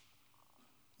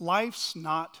life's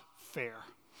not fair.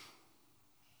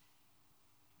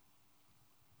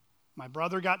 My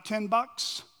brother got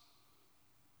 $10,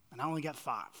 and I only got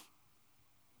 5.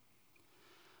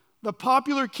 The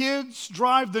popular kids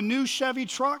drive the new Chevy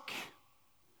truck,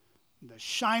 the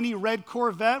shiny red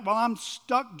Corvette, while I'm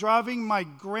stuck driving my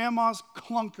grandma's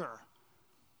clunker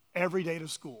every day to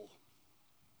school.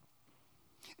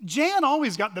 Jan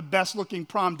always got the best looking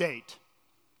prom date.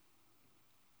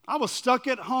 I was stuck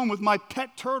at home with my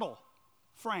pet turtle,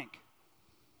 Frank.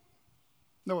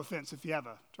 No offense if you have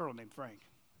a turtle named Frank.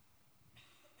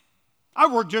 I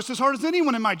work just as hard as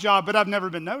anyone in my job, but I've never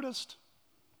been noticed,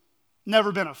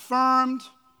 never been affirmed.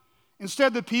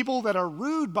 Instead, the people that are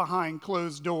rude behind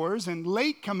closed doors and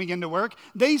late coming into work,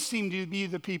 they seem to be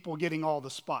the people getting all the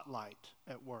spotlight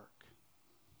at work.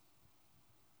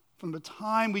 From the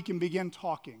time we can begin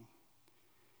talking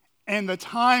and the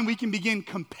time we can begin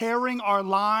comparing our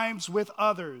lives with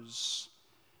others,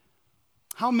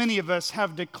 how many of us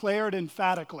have declared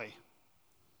emphatically,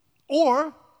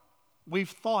 or we've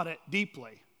thought it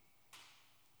deeply,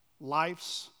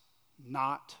 life's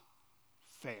not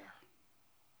fair?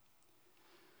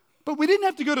 But we didn't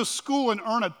have to go to school and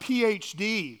earn a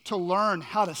PhD to learn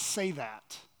how to say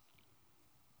that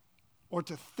or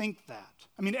to think that.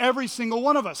 I mean, every single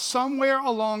one of us, somewhere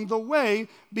along the way,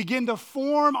 begin to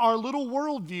form our little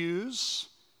worldviews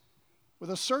with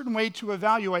a certain way to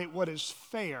evaluate what is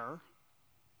fair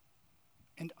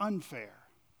and unfair.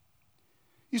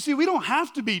 You see, we don't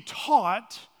have to be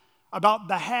taught about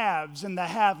the haves and the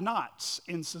have-nots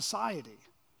in society.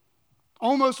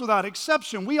 Almost without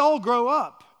exception, we all grow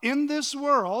up in this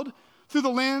world through the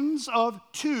lens of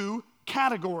 2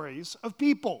 categories of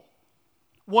people.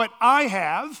 What I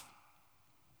have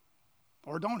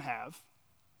or don't have,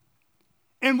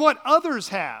 and what others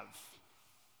have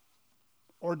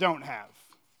or don't have.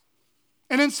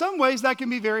 And in some ways, that can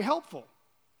be very helpful.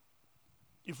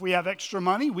 If we have extra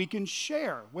money, we can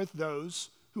share with those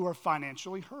who are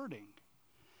financially hurting.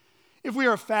 If we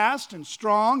are fast and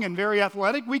strong and very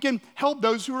athletic, we can help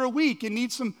those who are weak and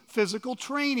need some physical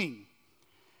training.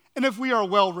 And if we are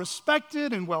well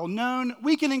respected and well known,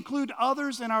 we can include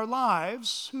others in our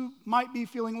lives who might be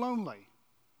feeling lonely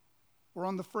or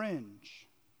on the fringe.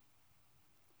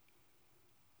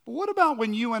 But what about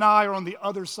when you and I are on the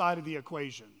other side of the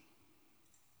equation?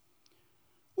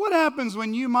 What happens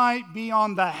when you might be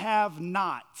on the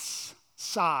have-nots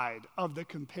side of the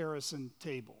comparison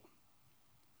table?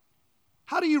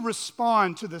 How do you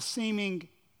respond to the seeming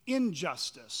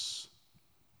injustice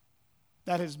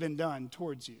that has been done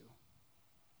towards you?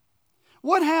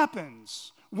 What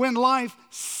happens when life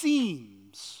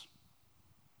seems,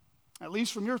 at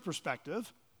least from your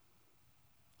perspective,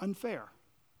 unfair,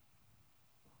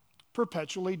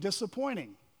 perpetually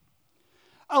disappointing?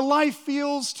 A life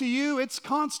feels to you it's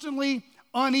constantly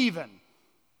uneven,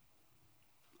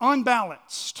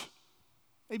 unbalanced,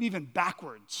 maybe even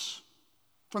backwards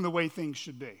from the way things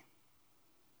should be.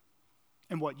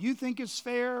 And what you think is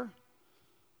fair,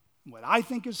 what I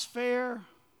think is fair,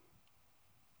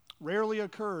 rarely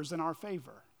occurs in our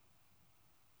favor.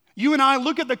 You and I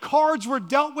look at the cards we're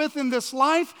dealt with in this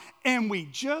life, and we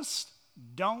just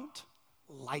don't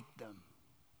like them.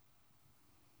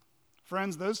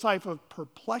 Friends, those type of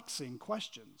perplexing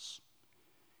questions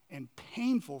and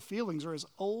painful feelings are as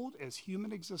old as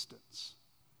human existence.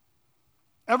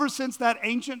 Ever since that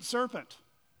ancient serpent,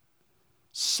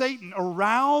 Satan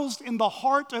aroused in the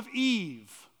heart of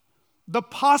Eve the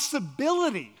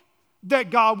possibility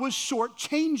that God was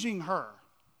shortchanging her,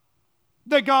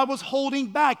 that God was holding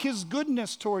back his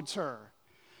goodness towards her,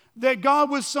 that God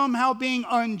was somehow being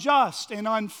unjust and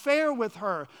unfair with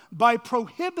her by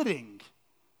prohibiting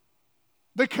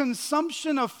the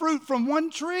consumption of fruit from one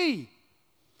tree,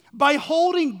 by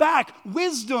holding back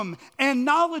wisdom and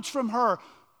knowledge from her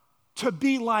to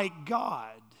be like God.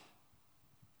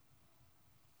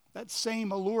 That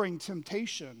same alluring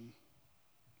temptation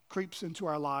creeps into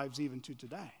our lives even to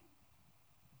today.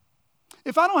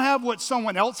 If I don't have what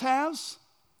someone else has,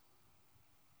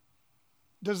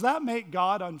 does that make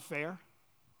God unfair?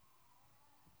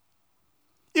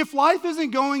 If life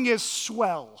isn't going as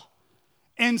swell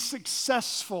and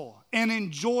successful and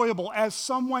enjoyable as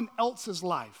someone else's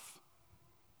life,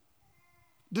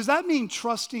 does that mean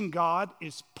trusting God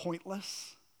is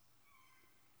pointless?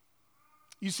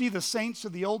 You see, the saints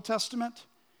of the Old Testament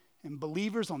and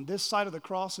believers on this side of the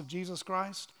cross of Jesus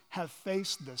Christ have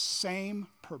faced the same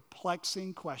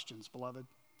perplexing questions, beloved.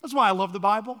 That's why I love the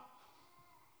Bible.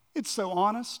 It's so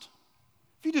honest.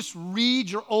 If you just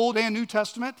read your Old and New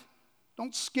Testament,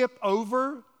 don't skip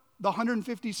over the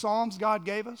 150 Psalms God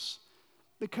gave us,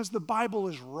 because the Bible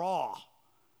is raw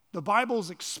The Bible's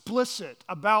explicit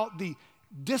about the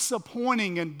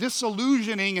disappointing and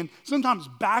disillusioning and sometimes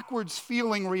backwards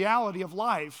feeling reality of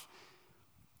life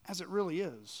as it really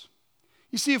is.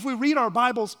 You see, if we read our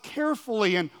Bibles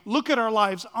carefully and look at our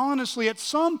lives honestly, at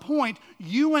some point,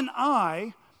 you and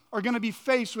I are going to be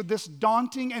faced with this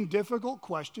daunting and difficult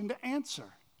question to answer.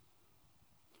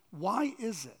 Why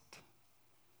is it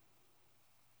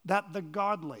that the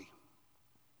godly,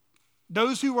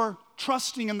 those who are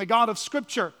trusting in the God of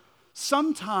Scripture,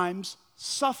 sometimes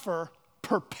suffer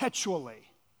perpetually,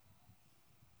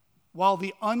 while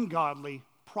the ungodly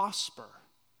prosper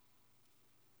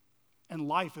and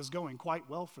life is going quite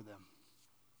well for them?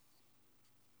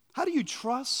 How do you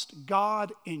trust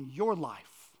God in your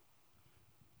life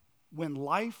when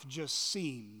life just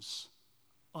seems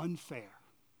unfair?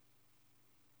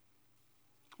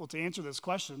 Well, to answer those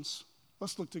questions,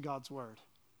 let's look to God's Word.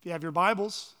 If you have your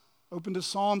Bibles, open to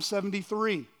Psalm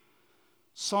 73.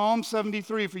 Psalm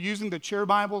 73, if you're using the chair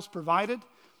Bibles provided,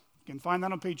 you can find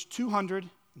that on page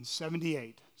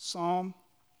 278. Psalm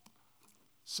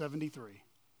 73.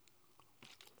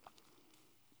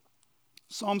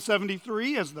 Psalm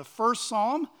 73 is the first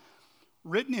psalm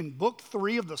written in Book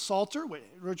 3 of the Psalter,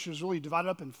 which is really divided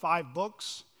up in 5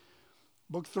 books.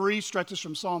 Book 3 stretches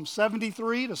from Psalm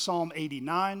 73 to Psalm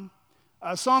 89.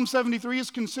 Psalm 73 is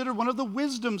considered one of the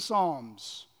wisdom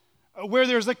psalms, where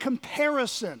there's a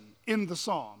comparison in the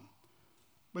psalm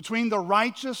between the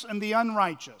righteous and the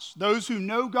unrighteous, those who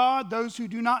know God, those who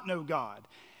do not know God.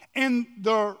 And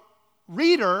the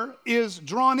reader is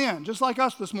drawn in, just like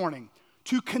us this morning,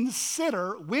 to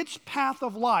consider which path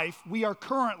of life we are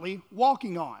currently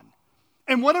walking on.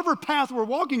 And whatever path we're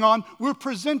walking on, we're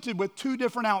presented with 2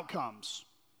 different outcomes,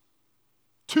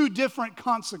 2 different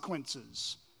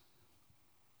consequences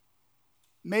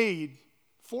made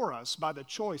for us by the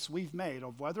choice we've made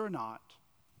of whether or not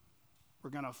we're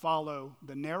going to follow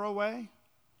the narrow way,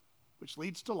 which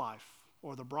leads to life,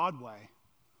 or the broad way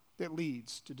that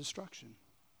leads to destruction.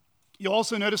 You'll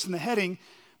also notice in the heading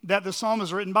that the psalm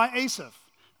is written by Asaph,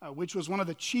 which was one of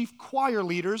the chief choir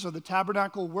leaders of the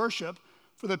tabernacle worship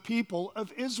for the people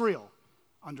of Israel.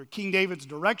 Under King David's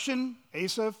direction,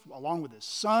 Asaph, along with his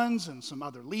sons and some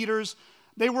other leaders,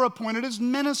 they were appointed as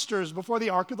ministers before the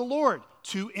ark of the Lord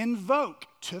to invoke,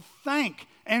 to thank,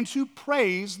 and to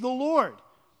praise the Lord,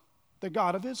 the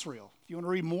God of Israel. If you want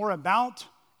to read more about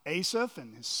Asaph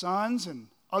and his sons and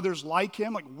others like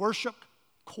him, like worship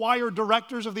choir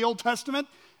directors of the Old Testament,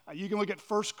 you can look at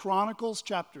 1 Chronicles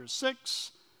chapters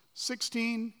 6,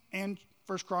 16, and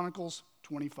 1 Chronicles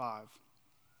 25.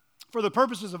 For the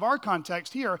purposes of our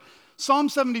context here, Psalm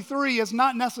 73 is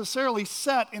not necessarily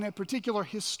set in a particular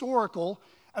historical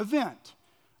event.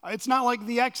 It's not like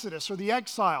the Exodus or the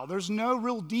exile. There's no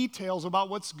real details about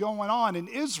what's going on in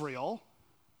Israel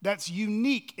that's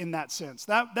unique in that sense.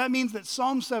 That means that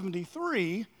Psalm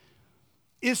 73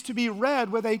 is to be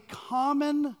read with a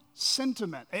common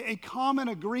sentiment, a common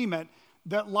agreement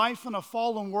that life in a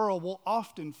fallen world will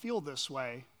often feel this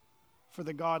way for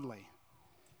the godly.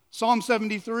 Psalm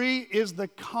 73 is the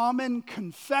common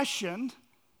confession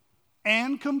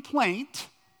and complaint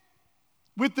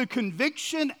with the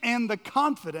conviction and the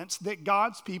confidence that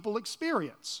God's people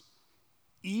experience,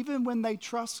 even when they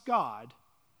trust God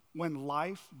when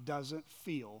life doesn't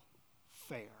feel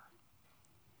fair.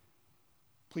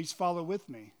 Please follow with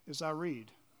me as I read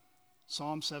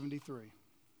Psalm 73.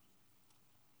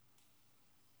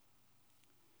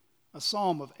 A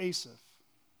psalm of Asaph.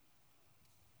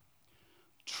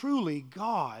 Truly,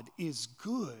 God is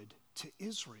good to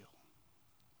Israel,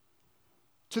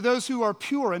 to those who are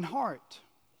pure in heart.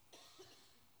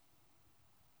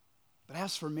 But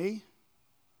as for me,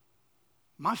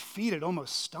 my feet had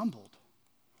almost stumbled.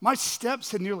 My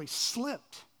steps had nearly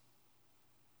slipped,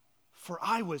 for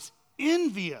I was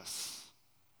envious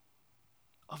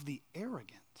of the arrogant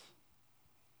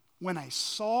when I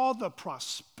saw the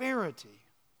prosperity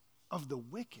of the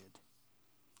wicked.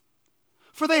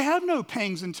 For they have no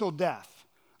pangs until death.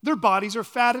 Their bodies are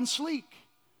fat and sleek.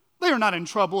 They are not in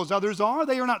trouble as others are.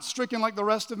 They are not stricken like the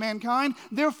rest of mankind.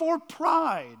 Therefore,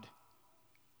 pride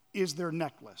is their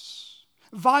necklace.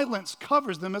 Violence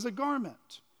covers them as a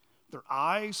garment. Their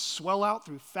eyes swell out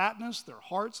through fatness. Their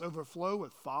hearts overflow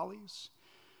with follies.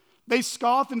 They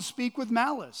scoff and speak with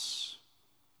malice.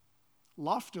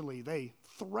 Loftily, they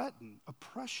threaten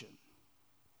oppression.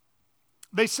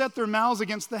 They set their mouths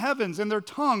against the heavens, and their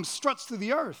tongue struts through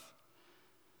the earth.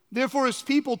 Therefore, his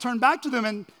people turn back to them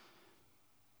and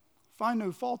find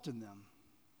no fault in them.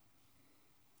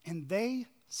 And they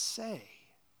say,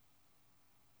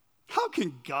 how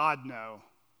can God know?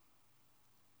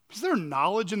 Is there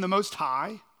knowledge in the Most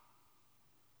High?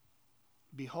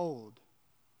 Behold,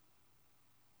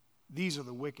 these are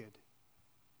the wicked,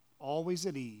 always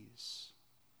at ease.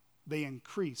 They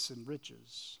increase in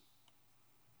riches.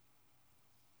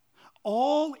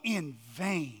 All in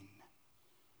vain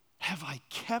have I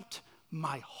kept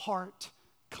my heart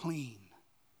clean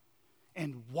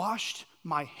and washed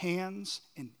my hands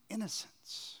in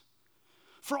innocence.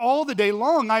 For all the day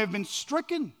long I have been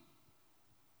stricken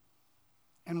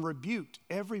and rebuked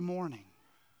every morning.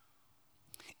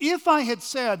 If I had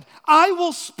said, I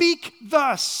will speak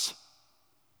thus,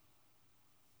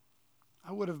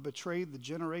 I would have betrayed the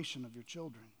generation of your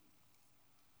children.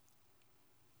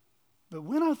 But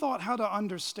when I thought how to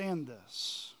understand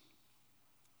this,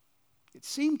 it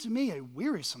seemed to me a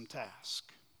wearisome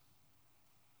task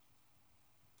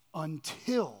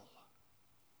until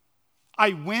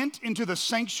I went into the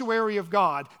sanctuary of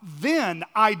God. Then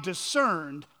I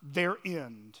discerned their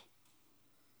end.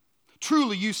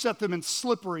 Truly, you set them in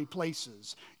slippery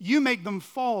places. You make them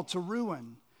fall to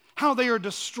ruin. How they are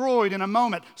destroyed in a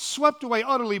moment, swept away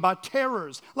utterly by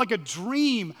terrors, like a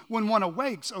dream when one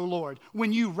awakes, O Lord.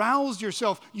 When you rouse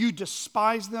yourself, you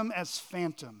despise them as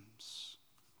phantoms.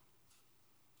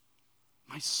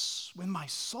 When my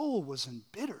soul was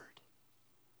embittered,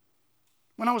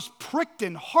 when I was pricked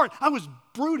in heart, I was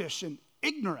brutish and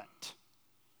ignorant.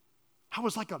 I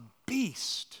was like a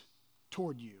beast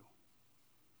toward you.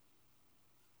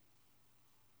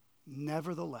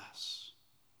 Nevertheless,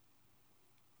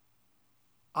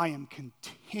 I am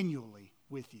continually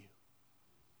with you.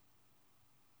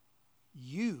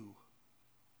 You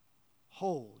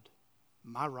hold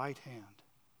my right hand.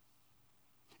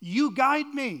 You guide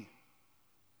me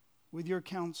with your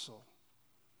counsel,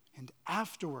 and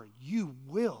afterward you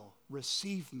will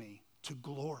receive me to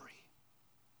glory.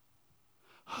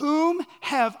 Whom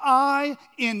have I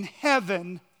in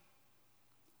heaven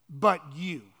but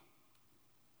you?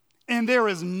 And there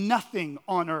is nothing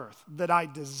on earth that I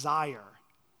desire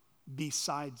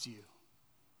besides you.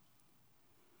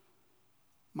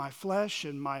 My flesh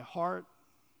and my heart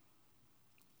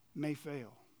may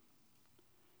fail,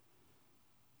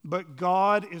 but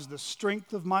God is the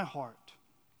strength of my heart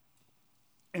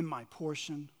and my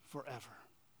portion forever.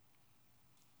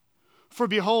 For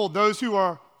behold, those who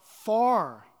are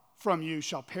far from you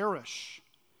shall perish.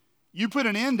 You put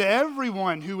an end to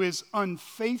everyone who is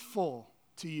unfaithful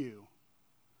to you.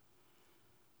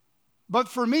 But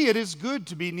for me it is good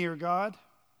to be near God.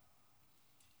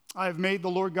 I have made the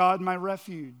Lord God my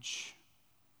refuge,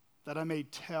 that I may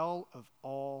tell of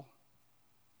all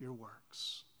your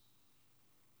works.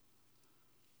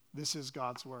 This is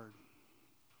God's word.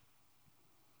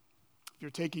 If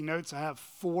you're taking notes, I have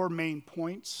 4 main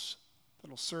points that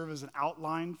will serve as an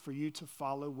outline for you to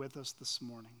follow with us this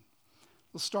morning.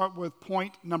 We'll start with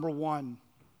point number 1.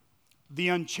 The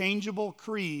unchangeable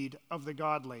creed of the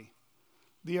godly.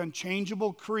 The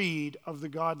unchangeable creed of the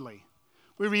godly.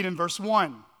 We read in verse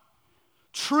 1,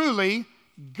 truly,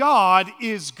 God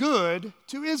is good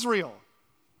to Israel,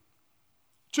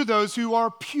 to those who are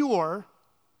pure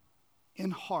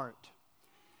in heart.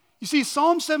 You see,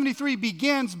 Psalm 73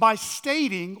 begins by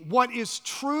stating what is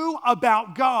true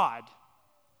about God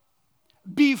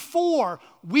before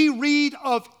we read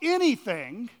of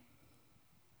anything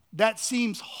that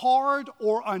seems hard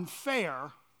or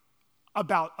unfair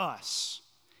about us.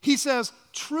 He says,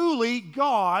 truly,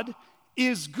 God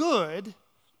is good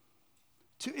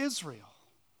to Israel.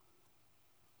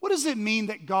 What does it mean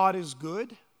that God is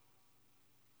good?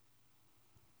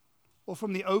 Well,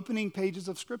 from the opening pages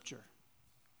of Scripture,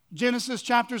 Genesis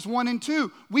chapters 1 and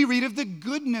 2, we read of the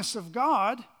goodness of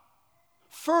God.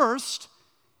 First,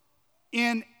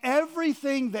 in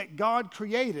everything that God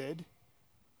created,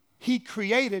 He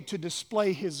created to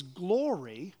display His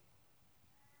glory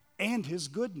and His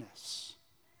goodness.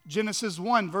 Genesis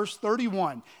 1, verse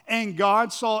 31, and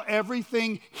God saw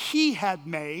everything He had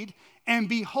made, and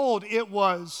behold, it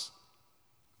was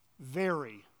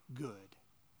very good.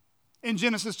 In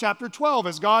Genesis chapter 12,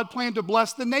 as God planned to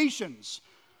bless the nations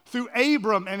through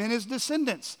Abram and his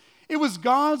descendants, it was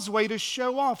God's way to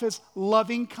show off His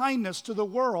loving kindness to the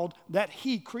world that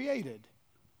He created.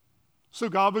 So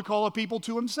God would call a people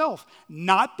to Himself,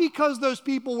 not because those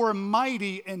people were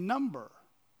mighty in number,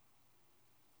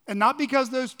 and not because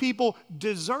those people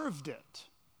deserved it,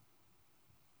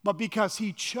 but because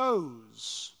He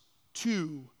chose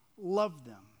to love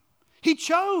them. He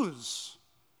chose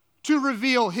to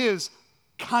reveal His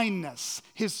kindness,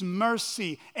 His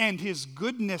mercy, and His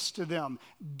goodness to them,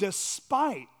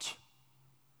 despite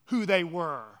who they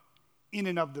were in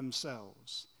and of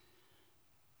themselves.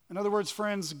 In other words,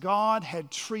 friends, God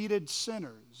had treated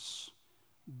sinners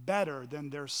better than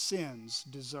their sins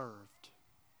deserved.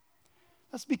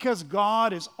 That's because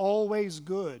God is always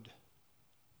good,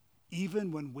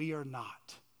 even when we are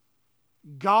not.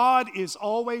 God is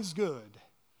always good,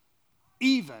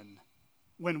 even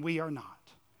when we are not.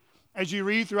 As you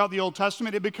read throughout the Old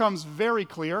Testament, it becomes very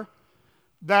clear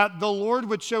that the Lord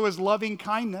would show his loving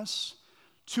kindness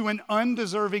to an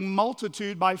undeserving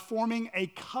multitude by forming a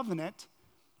covenant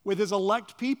with his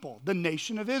elect people, the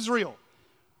nation of Israel.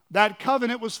 That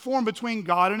covenant was formed between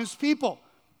God and his people,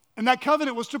 and that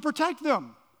covenant was to protect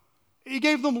them. He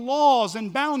gave them laws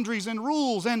and boundaries and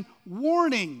rules and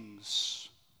warnings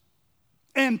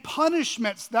and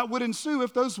punishments that would ensue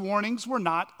if those warnings were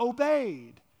not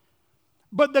obeyed.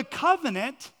 But the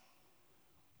covenant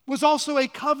was also a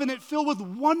covenant filled with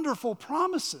wonderful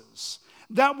promises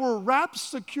that were wrapped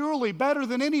securely, better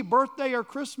than any birthday or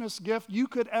Christmas gift you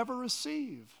could ever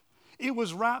receive. It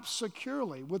was wrapped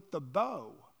securely with the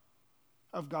bow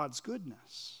of God's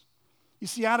goodness. You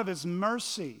see, out of his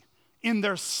mercy in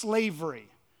their slavery,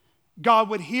 God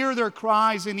would hear their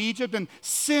cries in Egypt and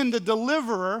send a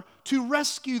deliverer to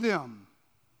rescue them.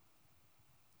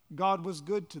 God was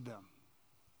good to them.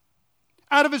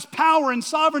 Out of his power and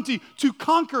sovereignty to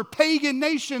conquer pagan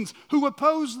nations who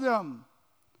opposed them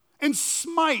and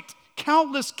smite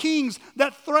countless kings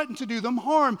that threatened to do them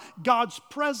harm, God's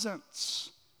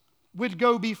presence would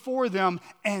go before them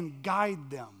and guide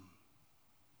them.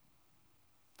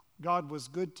 God was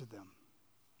good to them.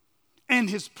 And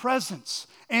his presence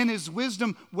and his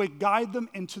wisdom would guide them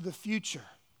into the future.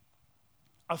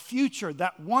 A future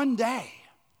that one day,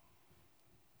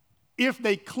 if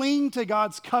they cling to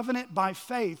God's covenant by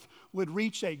faith, would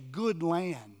reach a good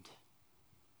land,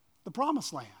 the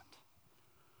promised land.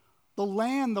 The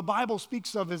land the Bible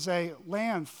speaks of as a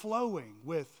land flowing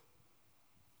with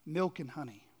milk and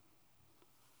honey.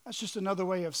 That's just another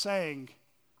way of saying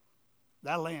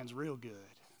that land's real good.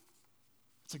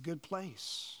 It's a good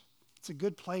place. It's a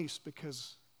good place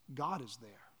because God is there.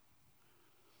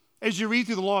 As you read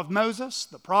through the law of Moses,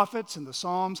 the prophets, and the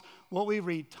Psalms, what we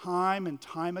read time and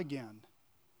time again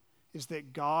is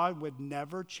that God would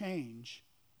never change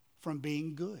from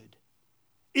being good.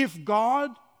 If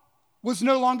God was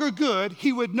no longer good,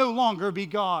 he would no longer be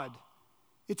God.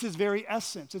 It's his very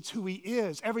essence. It's who he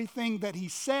is. Everything that he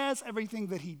says, everything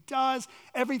that he does,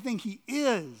 everything he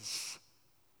is.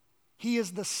 He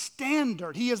is the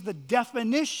standard. He is the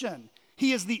definition.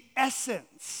 He is the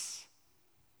essence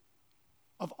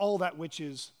of all that which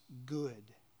is good.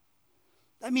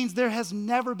 That means there has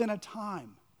never been a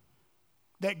time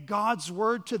that God's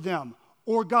word to them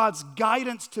or God's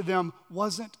guidance to them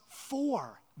wasn't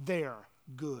for their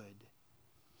good.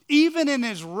 Even in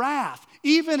his wrath,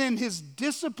 even in his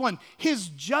discipline, his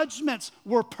judgments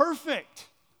were perfect.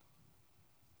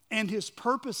 And his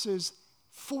purposes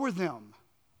for them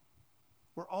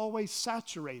were always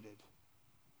saturated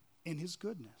in his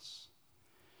goodness.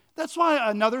 That's why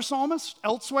another psalmist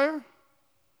elsewhere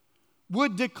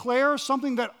would declare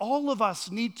something that all of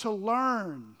us need to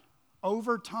learn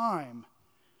over time,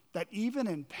 that even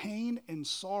in pain and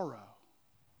sorrow,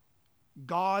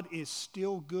 God is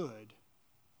still good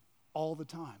all the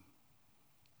time.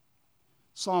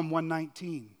 Psalm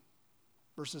 119,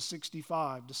 verses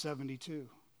 65 to 72.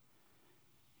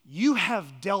 You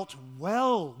have dealt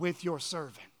well with your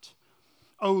servant,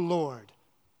 O Lord,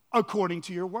 according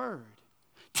to your word.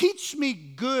 Teach me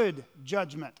good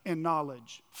judgment and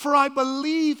knowledge, for I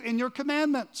believe in your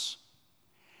commandments.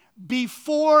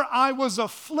 Before I was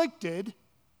afflicted,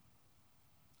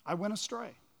 I went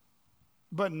astray.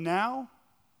 But now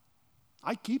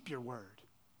I keep your word.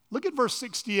 Look at verse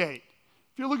 68.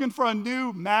 If you're looking for a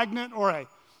new magnet or a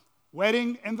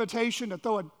wedding invitation to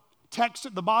throw a text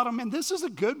at the bottom, and this is a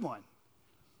good one.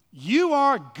 You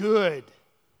are good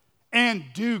and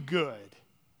do good.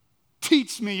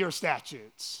 Teach me your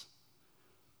statutes.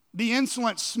 The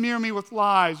insolent smear me with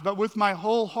lies, but with my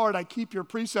whole heart I keep your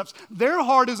precepts. Their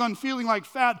heart is unfeeling like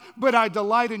fat, but I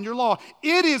delight in your law.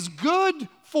 It is good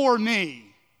for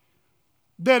me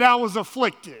that I was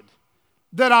afflicted,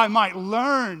 that I might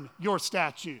learn your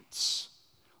statutes.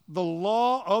 The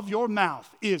law of your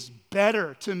mouth is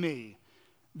better to me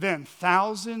than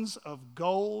thousands of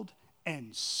gold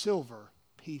and silver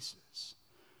pieces.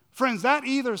 Friends, that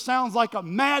either sounds like a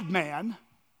madman,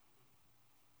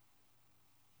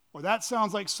 or that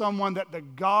sounds like someone that the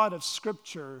God of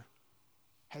Scripture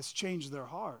has changed their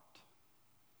heart.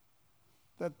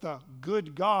 That the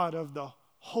good God of the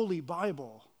Holy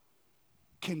Bible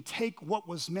can take what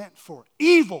was meant for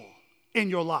evil in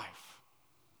your life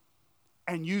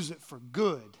and use it for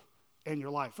good in your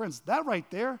life. Friends, that right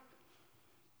there,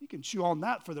 you can chew on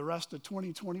that for the rest of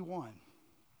 2021.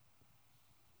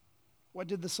 What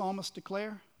did the psalmist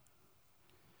declare?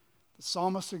 The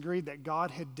psalmist agreed that God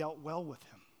had dealt well with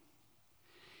him.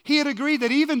 He had agreed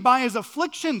that even by his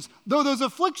afflictions, though those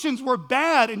afflictions were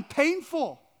bad and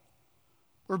painful,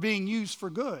 were being used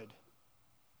for good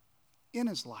in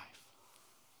his life.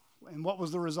 And what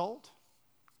was the result?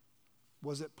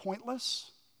 Was it pointless?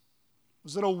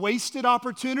 Was it a wasted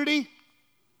opportunity?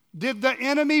 Did the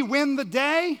enemy win the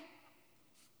day?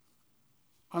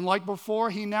 Unlike before,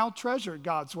 he now treasured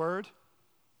God's word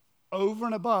over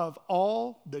and above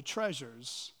all the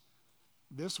treasures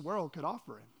this world could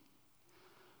offer him.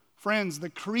 Friends, the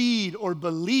creed or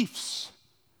beliefs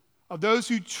of those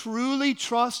who truly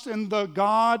trust in the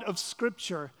God of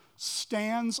Scripture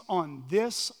stands on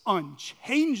this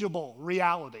unchangeable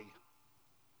reality.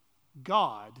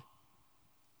 God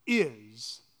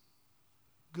is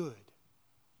good.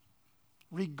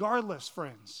 Regardless,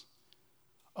 friends,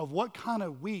 of what kind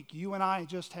of week you and I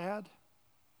just had,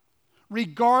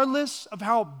 regardless of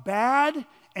how bad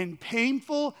and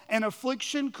painful an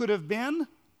affliction could have been,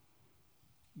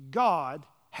 God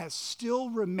has still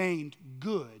remained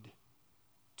good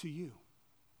to you.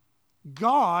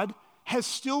 God has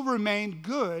still remained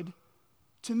good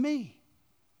to me.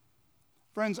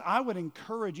 Friends, I would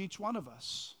encourage each one of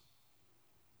us,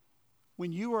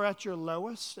 when you are at your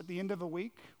lowest at the end of a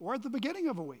week or at the beginning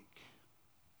of a week,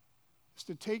 is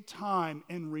to take time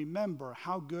and remember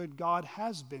how good God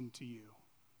has been to you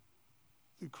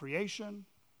through creation,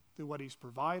 through what He's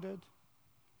provided,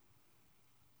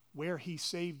 where He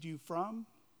saved you from,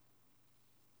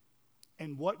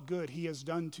 and what good He has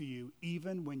done to you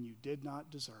even when you did not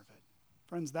deserve it.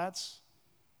 Friends, that's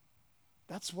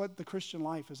what the Christian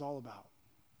life is all about.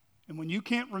 And when you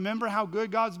can't remember how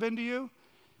good God's been to you,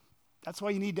 that's why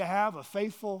you need to have a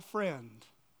faithful friend,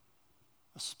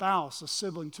 a spouse, a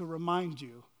sibling to remind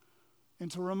you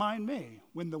and to remind me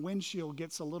when the windshield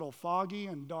gets a little foggy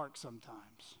and dark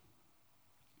sometimes.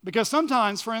 Because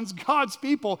sometimes, friends, God's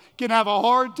people can have a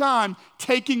hard time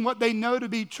taking what they know to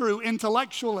be true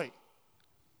intellectually,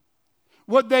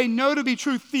 what they know to be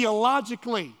true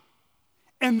theologically,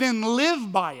 and then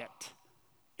live by it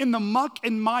in the muck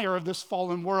and mire of this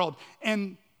fallen world.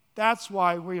 And that's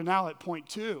why we are now at point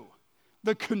 2,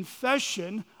 the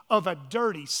confession of a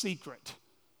dirty secret.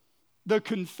 The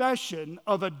confession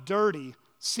of a dirty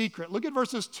secret. Look at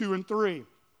verses 2 and 3.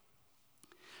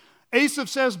 Asaph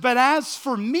says, but as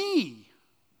for me,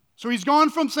 so he's gone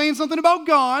from saying something about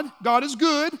God, God is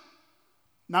good,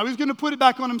 now he's going to put it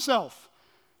back on himself.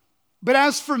 But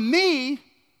as for me,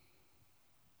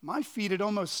 my feet had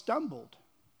almost stumbled.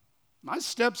 My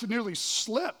steps had nearly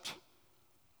slipped.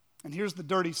 And here's the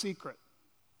dirty secret.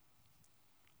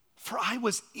 For I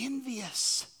was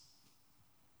envious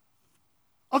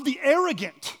of the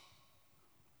arrogant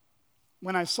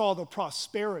when I saw the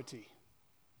prosperity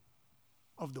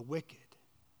of the wicked.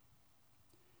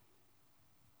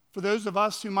 For those of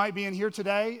us who might be in here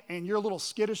today and you're a little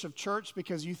skittish of church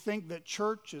because you think that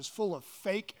church is full of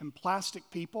fake and plastic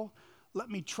people, let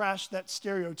me trash that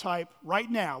stereotype right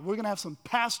now. We're going to have some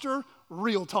pastor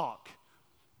real talk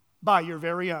by your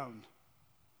very own.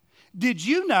 Did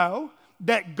you know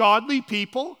that godly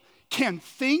people can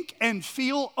think and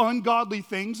feel ungodly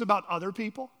things about other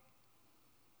people?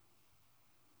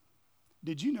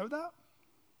 Did you know that?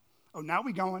 Oh, now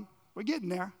we're going. We're getting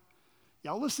there.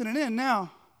 Y'all listening in now.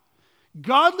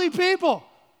 Godly people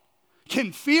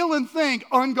can feel and think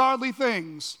ungodly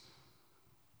things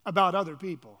about other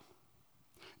people.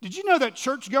 Did you know that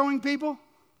church-going people,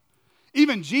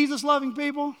 even Jesus-loving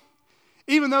people,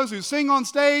 even those who sing on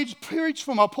stage, preach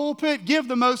from a pulpit, give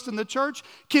the most in the church,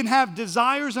 can have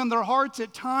desires in their hearts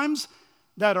at times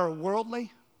that are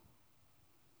worldly,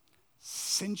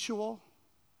 sensual,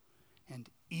 and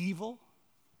evil?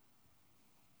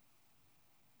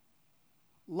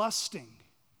 Lusting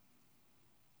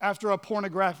after a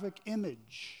pornographic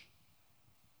image.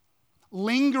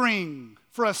 Lingering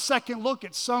for a second look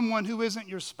at someone who isn't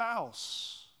your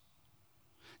spouse.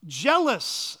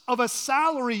 Jealous of a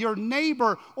salary your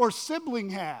neighbor or sibling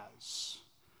has.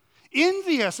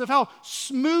 Envious of how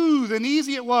smooth and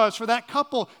easy it was for that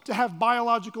couple to have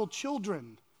biological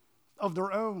children of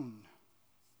their own.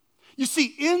 You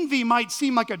see, envy might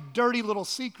seem like a dirty little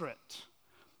secret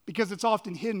because it's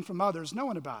often hidden from others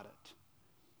knowing about it.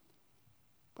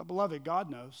 But beloved, God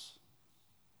knows.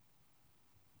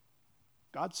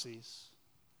 God sees.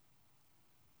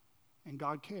 And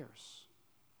God cares.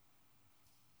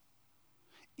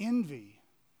 Envy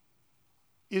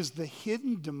is the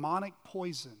hidden demonic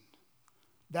poison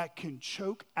that can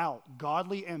choke out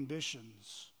godly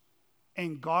ambitions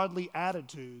and godly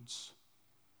attitudes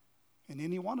in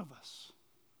any one of us.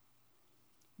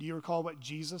 Do you recall what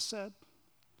Jesus said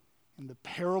in the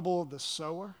parable of the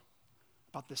sower?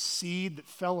 about the seed that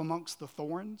fell amongst the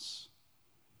thorns.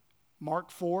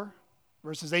 Mark 4,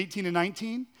 verses 18 and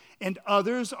 19. And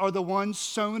others are the ones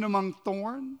sown among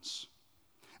thorns.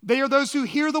 They are those who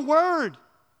hear the word.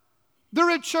 They're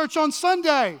at church on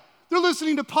Sunday. They're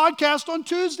listening to podcasts on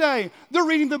Tuesday. They're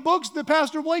reading the books that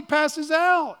Pastor Blake passes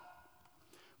out.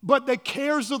 But the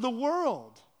cares of the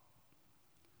world,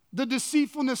 the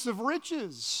deceitfulness of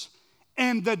riches,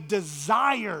 and the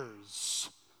desires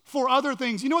for other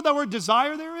things. You know what that word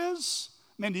desire there is?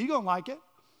 Mandy, you're going to like it.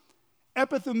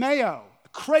 Epithumeo, a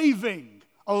craving,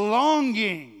 a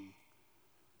longing.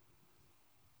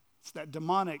 It's that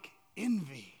demonic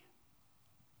envy.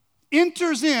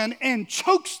 Enters in and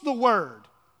chokes the word.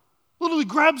 Literally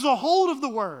grabs a hold of the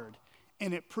word,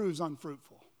 and it proves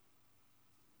unfruitful.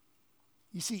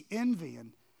 You see, envy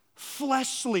and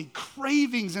fleshly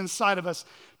cravings inside of us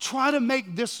try to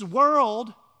make this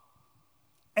world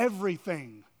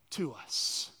everything to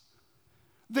us.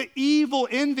 The evil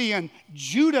envy and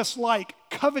Judas-like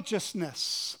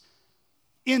covetousness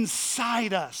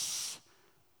inside us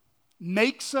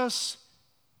makes us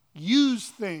use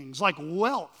things like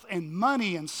wealth and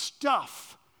money and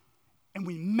stuff, and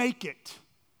we make it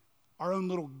our own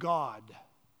little god.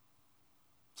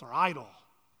 It's our idol.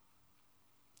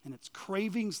 And it's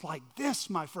cravings like this,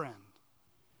 my friend,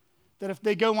 that if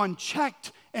they go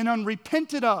unchecked and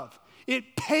unrepented of,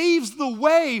 it paves the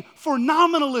way for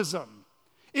nominalism.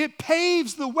 It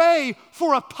paves the way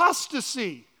for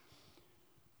apostasy.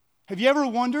 Have you ever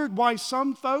wondered why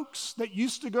some folks that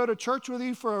used to go to church with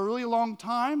you for a really long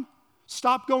time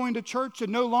stop going to church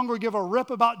and no longer give a rip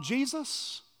about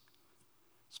Jesus?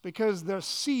 It's because the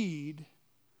seed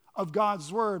of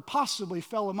God's word possibly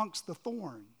fell amongst the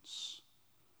thorns.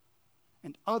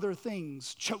 And other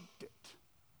things choked it.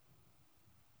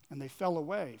 And they fell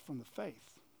away from the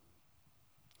faith.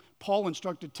 Paul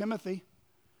instructed Timothy,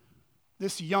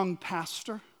 this young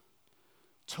pastor,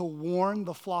 to warn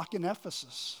the flock in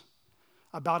Ephesus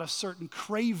about a certain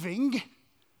craving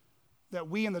that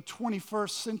we in the 21st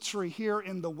century here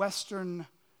in the Western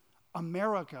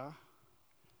America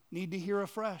need to hear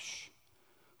afresh.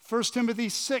 1 Timothy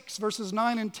 6, verses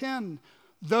 9 and 10.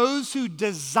 Those who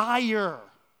desire,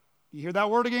 you hear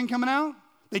that word again coming out?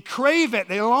 They crave it,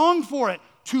 they long for it,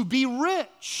 to be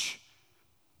rich,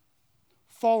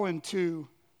 fall into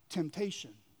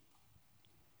temptation,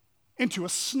 into a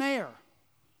snare,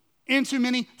 into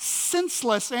many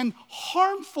senseless and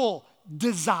harmful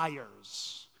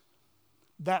desires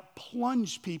that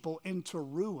plunge people into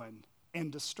ruin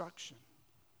and destruction.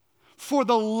 For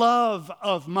the love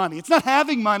of money. It's not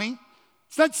having money.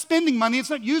 It's not spending money.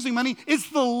 It's not using money. It's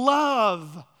the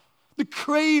love, the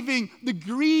craving, the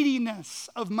greediness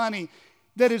of money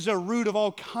that is a root of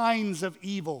all kinds of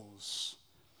evils.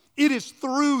 It is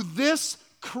through this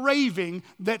craving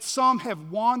that some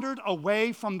have wandered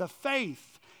away from the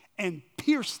faith and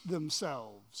pierced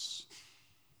themselves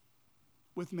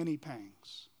with many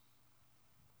pangs.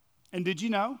 And did you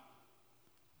know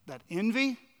that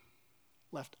envy,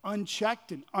 left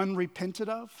unchecked and unrepented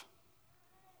of,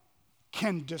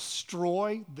 can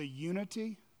destroy the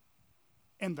unity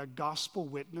and the gospel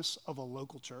witness of a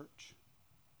local church?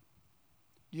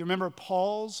 Do you remember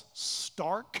Paul's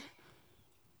stark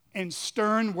and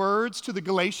stern words to the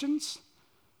Galatians?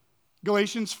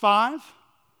 Galatians 5,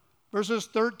 verses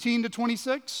 13 to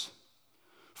 26.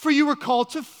 For you were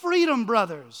called to freedom,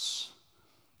 brothers.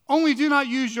 Only do not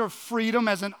use your freedom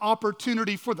as an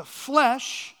opportunity for the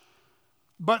flesh,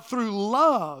 but through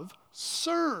love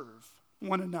serve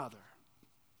one another.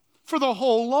 For the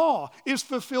whole law is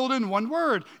fulfilled in one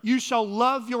word. You shall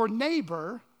love your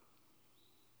neighbor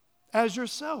as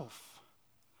yourself.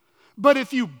 But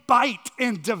if you bite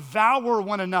and devour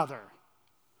one another,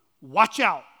 watch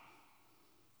out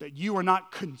that you are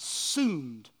not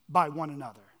consumed by one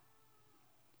another.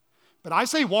 But I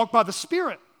say walk by the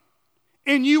Spirit,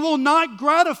 and you will not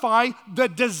gratify the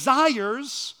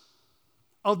desires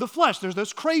of the flesh. There's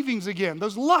those cravings again,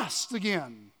 those lusts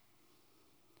again.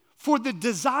 For the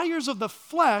desires of the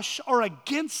flesh are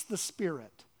against the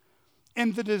Spirit,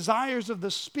 and the desires of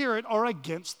the Spirit are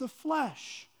against the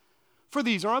flesh. For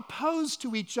these are opposed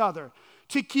to each other,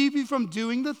 to keep you from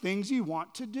doing the things you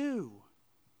want to do.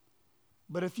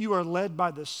 But if you are led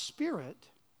by the Spirit,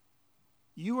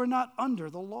 you are not under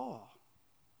the law.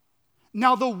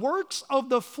 Now the works of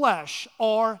the flesh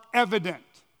are evident.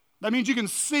 That means you can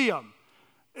see them.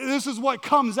 This is what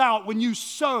comes out when you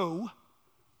sow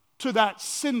to that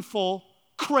sinful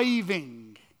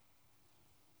craving.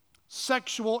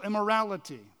 Sexual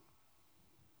immorality,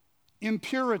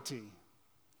 impurity,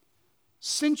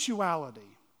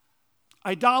 sensuality,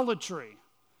 idolatry,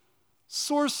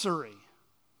 sorcery,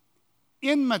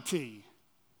 enmity,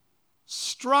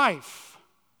 strife,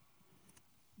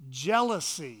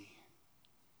 jealousy,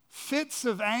 fits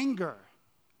of anger,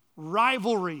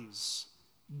 rivalries,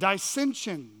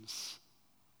 dissensions,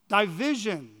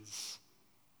 divisions,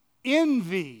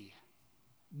 envy,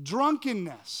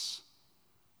 drunkenness,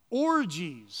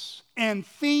 orgies, and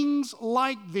things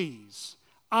like these.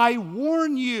 I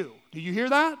warn you. Do you hear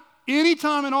that?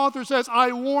 Anytime an author says,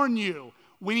 I warn you,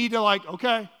 we need to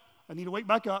okay, I need to wake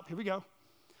back up. Here we go.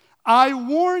 I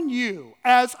warn you,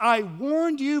 as I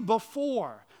warned you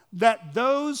before, that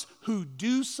those who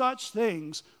do such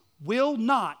things will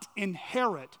not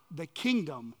inherit the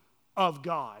kingdom of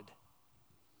God.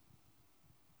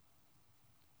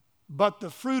 But the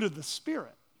fruit of the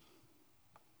Spirit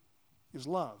is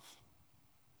love,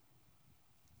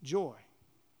 joy,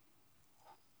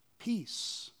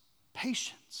 peace,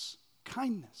 patience,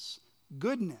 kindness,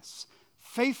 goodness,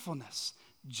 faithfulness,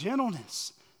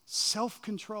 gentleness,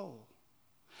 self-control.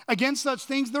 Against such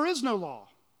things there is no law.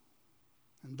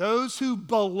 And those who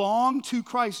belong to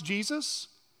Christ Jesus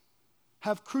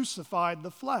have crucified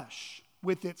the flesh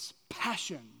with its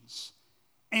passions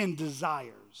and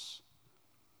desires.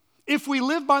 If we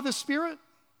live by the Spirit,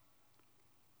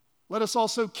 let us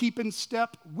also keep in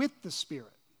step with the Spirit.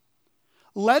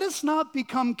 Let us not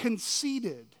become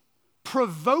conceited,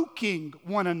 provoking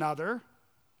one another,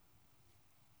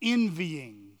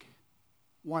 envying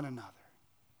one another.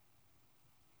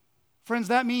 Friends,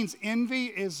 that means envy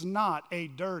is not a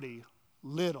dirty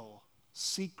little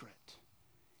secret.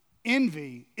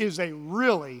 Envy is a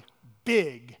really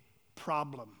big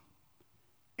problem.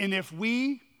 And if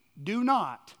we do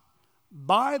not,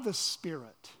 by the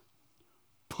Spirit,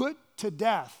 put to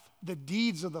death the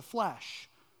deeds of the flesh,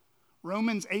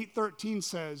 Romans 8:13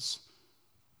 says,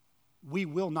 we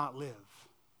will not live.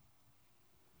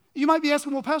 You might be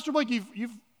asking, well, Pastor Blake,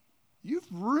 you've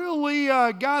really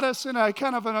got us in a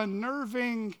kind of an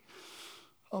unnerving,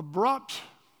 abrupt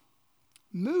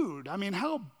mood. I mean,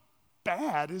 how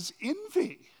bad is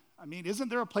envy? I mean, isn't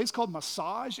there a place called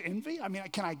Massage Envy? I mean,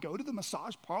 can I go to the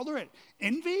massage parlor at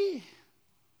Envy?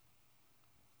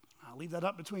 I'll leave that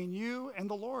up between you and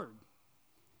the Lord.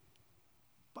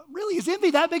 But really, is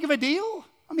envy that big of a deal?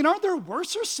 I mean, aren't there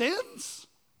worser sins?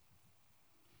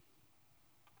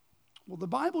 Well, the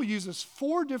Bible uses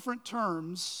 4 different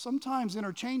terms, sometimes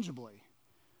interchangeably,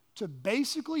 to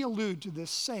basically allude to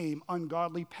this same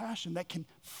ungodly passion that can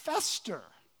fester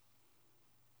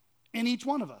in each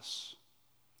one of us.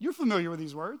 You're familiar with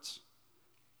these words.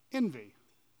 Envy,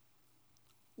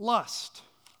 lust,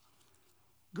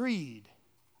 greed,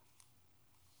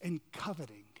 and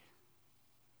coveting.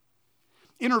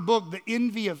 In her book, The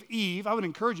Envy of Eve, I would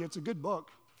encourage you, it's a good book.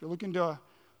 If you're looking to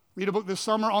read a book this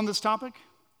summer on this topic,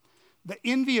 The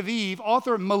Envy of Eve,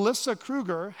 author Melissa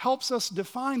Kruger helps us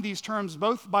define these terms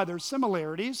both by their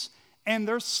similarities and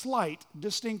their slight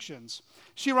distinctions.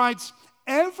 She writes,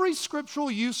 every scriptural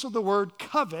use of the word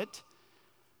covet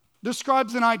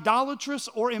describes an idolatrous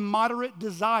or immoderate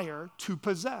desire to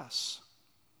possess.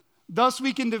 Thus,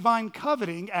 we can define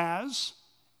coveting as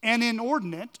an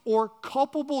inordinate or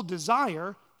culpable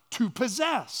desire to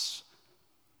possess,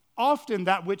 often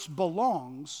that which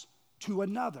belongs to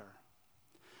another.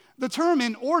 The term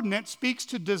inordinate speaks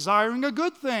to desiring a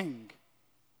good thing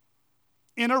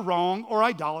in a wrong or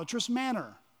idolatrous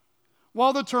manner,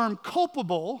 while the term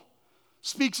culpable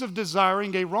speaks of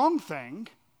desiring a wrong thing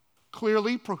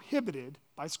clearly prohibited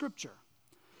by Scripture.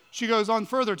 She goes on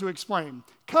further to explain,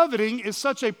 coveting is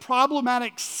such a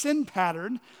problematic sin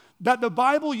pattern that the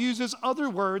Bible uses other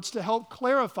words to help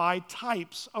clarify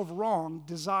types of wrong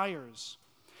desires.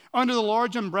 Under the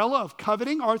large umbrella of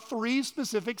coveting are 3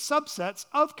 specific subsets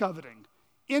of coveting: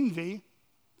 envy,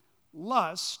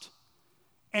 lust,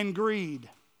 and greed.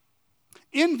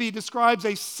 Envy describes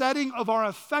a setting of our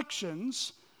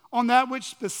affections on that which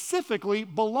specifically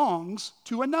belongs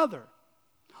to another.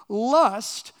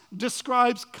 Lust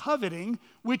describes coveting,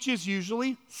 which is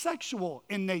usually sexual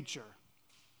in nature.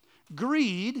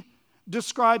 Greed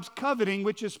describes coveting,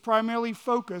 which is primarily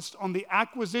focused on the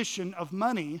acquisition of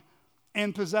money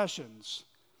and possessions.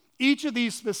 Each of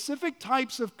these specific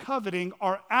types of coveting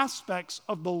are aspects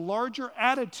of the larger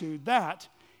attitude that,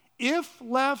 if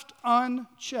left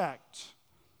unchecked,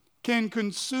 can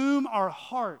consume our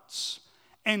hearts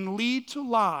and lead to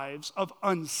lives of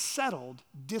unsettled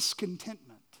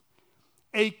discontentment.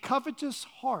 A covetous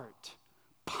heart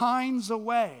pines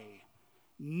away,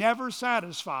 never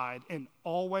satisfied and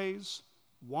always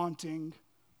wanting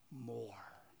more.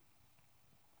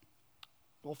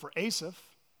 Well, for Asaph,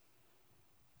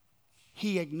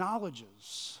 he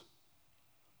acknowledges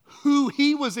who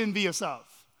he was envious of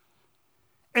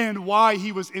and why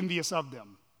he was envious of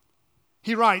them.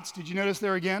 He writes, did you notice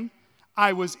there again?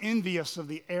 I was envious of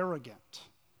the arrogant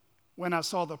when I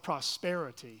saw the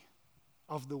prosperity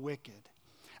of the wicked.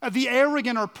 The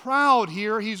arrogant or proud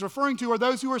here he's referring to are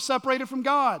those who are separated from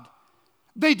God.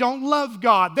 They don't love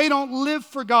God. They don't live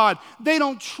for God. They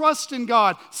don't trust in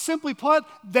God. Simply put,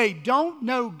 they don't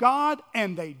know God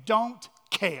and they don't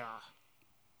care.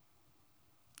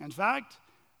 In fact,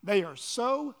 they are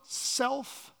so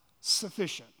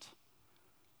self-sufficient,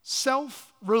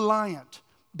 self-reliant,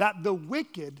 that the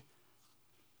wicked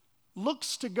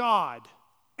looks to God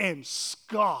and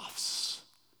scoffs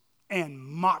and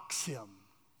mocks him.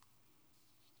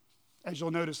 As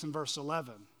you'll notice in verse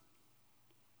 11.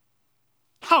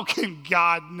 How can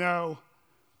God know?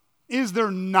 Is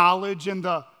there knowledge in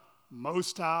the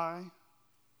Most High?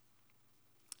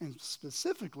 And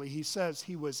specifically, he says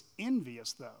he was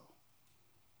envious, though.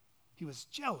 He was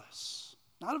jealous,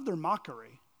 not of their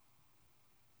mockery,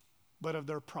 but of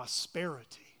their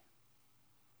prosperity.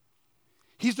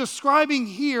 He's describing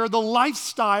here the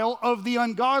lifestyle of the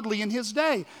ungodly in his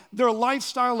day, their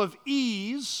lifestyle of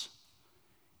ease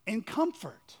and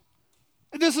comfort.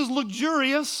 This is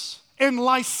luxurious and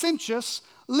licentious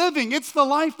living. It's the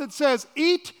life that says,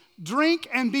 eat, drink,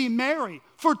 and be merry,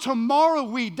 for tomorrow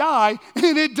we die,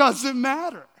 and it doesn't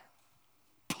matter.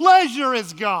 Pleasure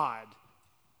is God,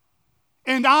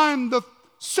 and I'm the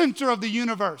center of the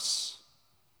universe.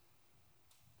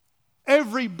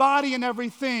 Everybody and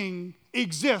everything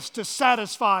exists to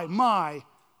satisfy my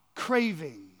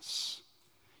cravings.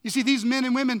 You see, these men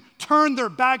and women turned their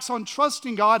backs on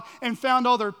trusting God and found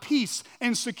all their peace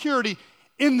and security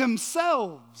in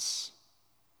themselves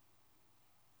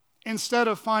instead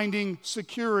of finding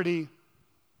security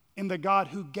in the God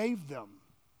who gave them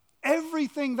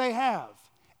everything they have,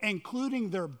 including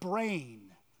their brain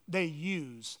they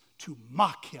use to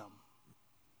mock him.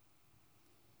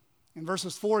 In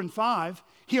verses 4 and 5,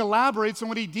 he elaborates on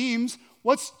what he deems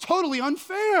what's totally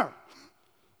unfair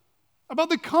about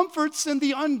the comforts and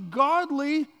the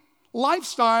ungodly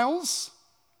lifestyles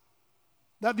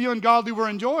that the ungodly were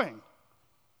enjoying.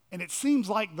 And it seems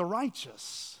like the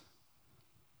righteous,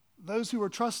 those who are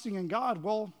trusting in God,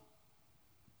 well,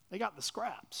 they got the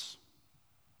scraps.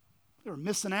 They were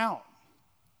missing out.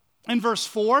 In verse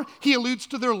 4, he alludes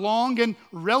to their long and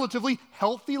relatively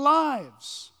healthy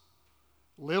lives.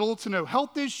 Little to no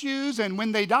health issues, and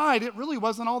when they died, it really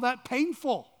wasn't all that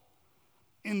painful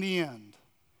in the end.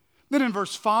 Then in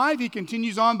verse 5, he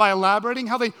continues on by elaborating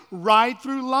how they ride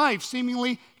through life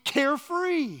seemingly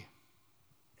carefree.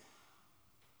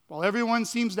 While everyone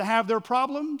seems to have their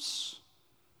problems,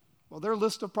 well, their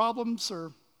list of problems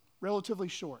are relatively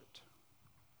short.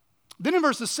 Then in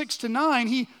verses 6 to 9,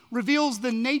 he reveals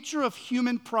the nature of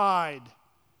human pride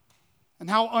and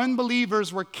how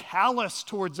unbelievers were callous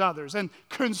towards others and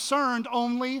concerned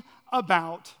only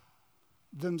about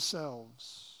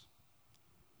themselves.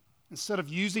 Instead of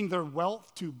using their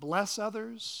wealth to bless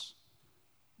others,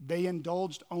 they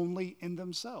indulged only in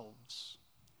themselves.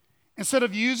 Instead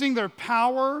of using their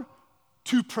power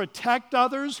to protect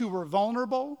others who were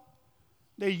vulnerable,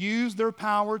 they used their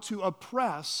power to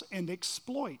oppress and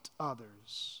exploit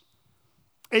others.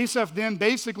 Asaph then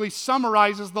basically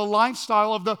summarizes the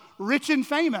lifestyle of the rich and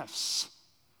famous,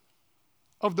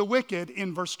 of the wicked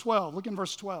in verse 12. Look in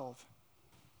verse 12.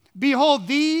 Behold,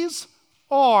 these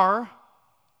are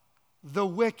the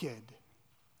wicked,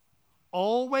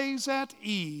 always at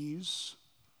ease,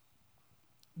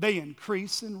 they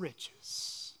increase in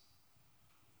riches.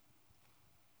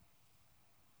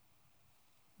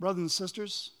 Brothers and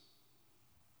sisters,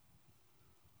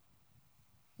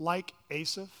 like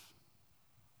Asaph,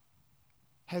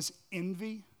 has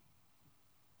envy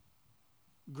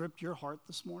gripped your heart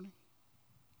this morning?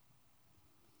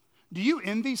 Do you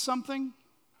envy something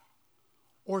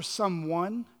or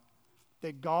someone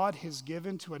that God has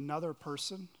given to another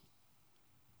person,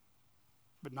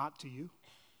 but not to you?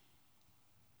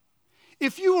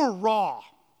 If you were raw,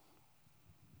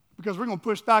 because we're going to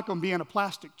push back on being a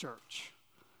plastic church,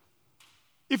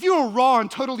 if you were raw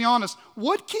and totally honest,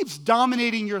 what keeps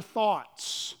dominating your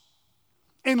thoughts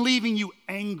and leaving you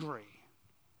angry,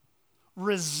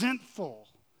 resentful,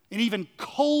 and even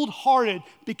cold-hearted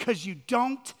because you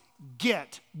don't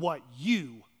get what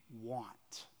you want?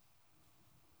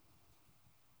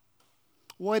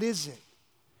 What is it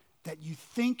that you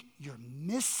think you're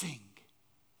missing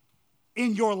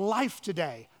in your life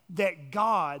today that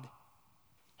God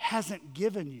hasn't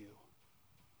given you?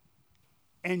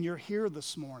 And you're here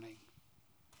this morning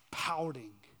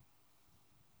pouting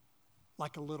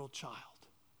like a little child.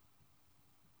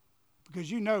 Because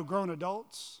you know, grown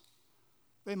adults,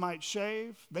 They might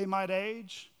shave, they might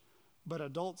age, but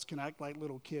adults can act like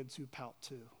little kids who pout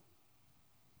too.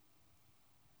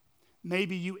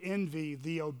 Maybe you envy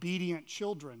the obedient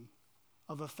children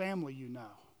of a family you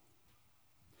know.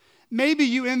 Maybe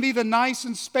you envy the nice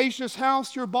and spacious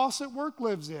house your boss at work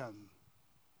lives in.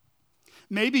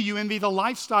 Maybe you envy the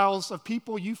lifestyles of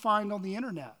people you find on the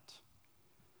internet.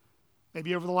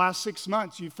 Maybe over the last 6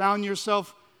 months you found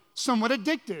yourself somewhat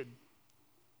addicted,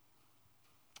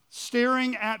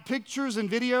 staring at pictures and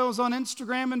videos on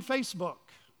Instagram and Facebook,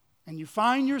 and you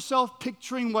find yourself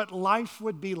picturing what life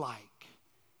would be like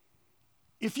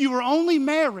if you were only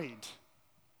married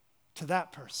to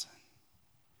that person,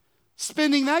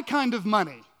 spending that kind of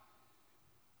money,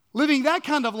 living that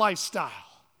kind of lifestyle,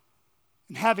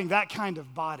 and having that kind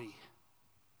of body.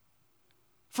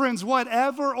 Friends,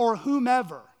 whatever or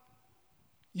whomever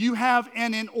you have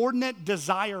an inordinate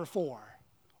desire for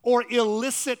or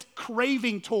illicit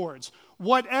craving towards,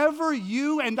 whatever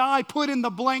you and I put in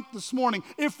the blank this morning,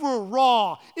 if we're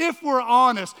raw, if we're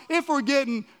honest, if we're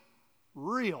getting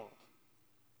real,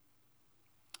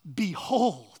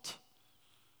 behold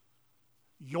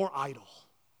your idol.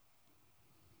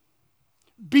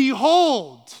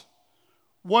 Behold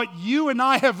what you and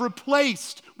I have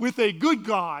replaced with a good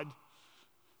God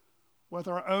with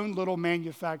our own little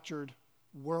manufactured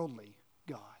worldly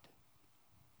God.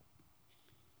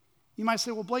 You might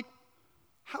say, well, Blake,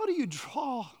 how do you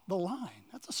draw the line?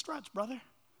 That's a stretch, brother,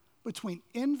 between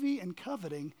envy and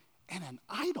coveting and an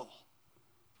idol.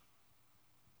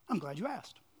 I'm glad you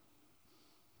asked.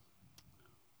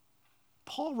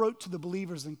 Paul wrote to the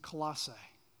believers in Colossae,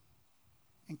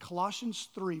 in Colossians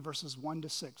 3, verses 1 to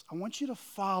 6. I want you to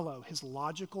follow his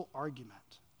logical argument.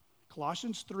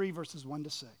 Colossians 3, verses 1 to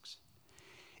 6.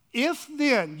 If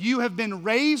then you have been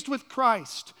raised with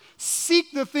Christ,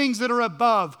 seek the things that are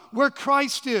above, where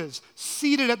Christ is,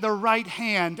 seated at the right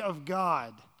hand of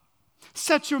God.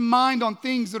 Set your mind on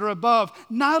things that are above,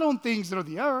 not on things that are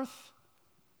the earth.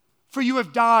 For you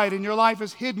have died, and your life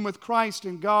is hidden with Christ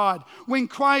in God. When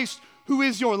Christ, who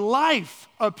is your life,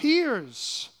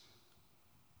 appears,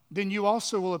 then you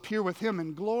also will appear with him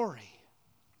in glory.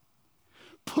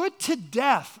 Put to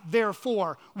death,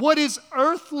 therefore, what is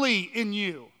earthly in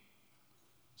you: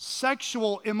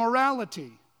 sexual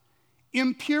immorality,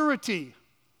 impurity,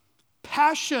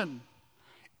 passion,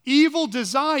 evil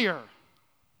desire,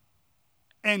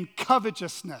 and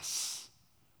covetousness,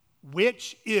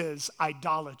 which is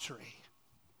idolatry.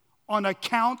 On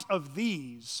account of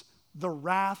these, the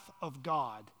wrath of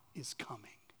God is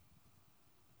coming.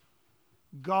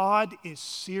 God is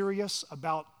serious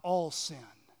about all sin.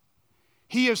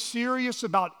 He is serious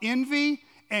about envy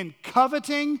and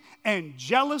coveting and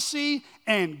jealousy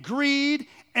and greed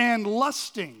and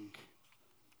lusting.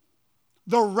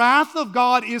 The wrath of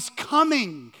God is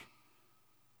coming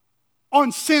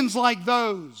on sins like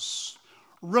those,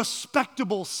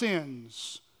 respectable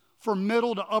sins for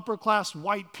middle to upper class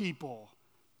white people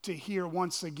to hear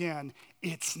once again,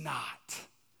 it's not.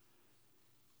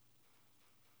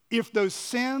 If those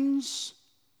sins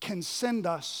can send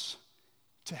us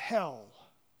to hell,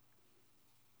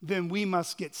 then we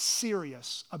must get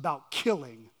serious about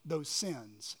killing those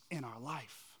sins in our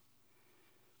life.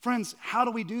 Friends, how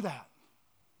do we do that?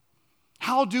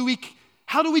 How do we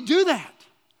do that?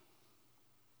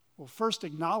 Well, first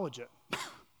acknowledge it.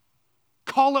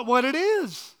 Call it what it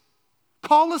is.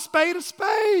 Call a spade a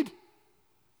spade.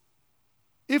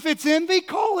 If it's envy,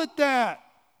 call it that.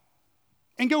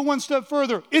 And go one step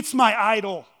further. It's my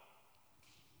idol.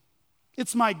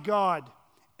 It's my God.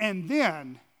 And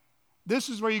then, this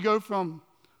is where you go from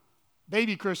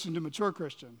baby Christian to mature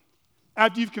Christian.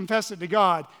 After you've confessed it to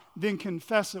God, then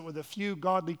confess it with a few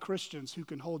godly Christians who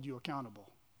can hold you accountable.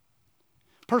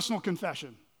 Personal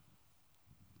confession.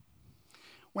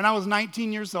 When I was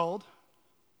 19 years old,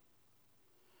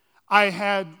 I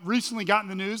had recently gotten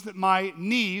the news that my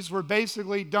knees were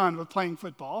basically done with playing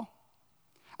football.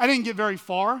 I didn't get very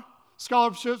far.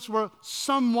 Scholarships were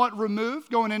somewhat removed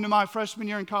going into my freshman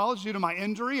year in college due to my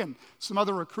injury and some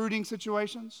other recruiting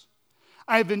situations.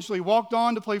 I eventually walked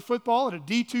on to play football at a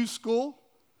D2 school.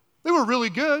 They were really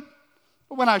good,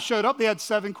 but when I showed up, they had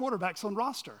 7 quarterbacks on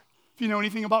roster. If you know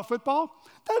anything about football,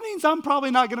 that means I'm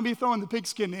probably not going to be throwing the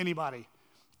pigskin to anybody,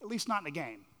 at least not in a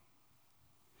game.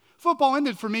 Football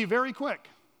ended for me very quick.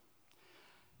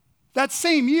 That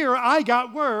same year, I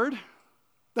got word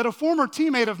that a former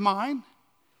teammate of mine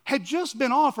had just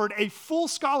been offered a full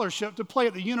scholarship to play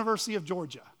at the University of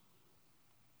Georgia.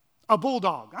 A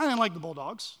Bulldog. I didn't like the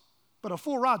Bulldogs, but a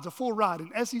full ride's a full ride.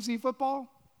 In SEC football,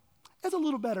 it's a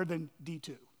little better than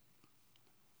D2.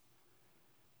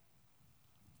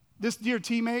 This dear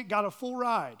teammate got a full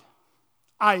ride.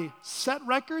 I set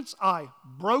records. I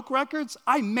broke records.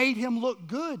 I made him look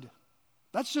good.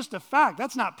 That's just a fact.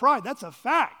 That's not pride. That's a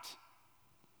fact.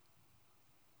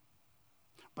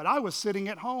 But I was sitting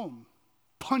at home,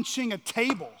 punching a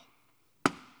table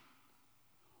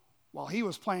while he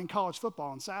was playing college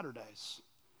football on Saturdays.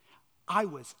 I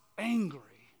was angry,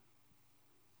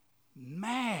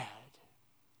 mad,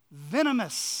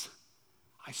 venomous.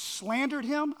 I slandered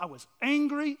him. I was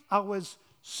angry. I was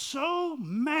so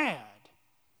mad.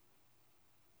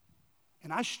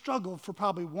 And I struggled for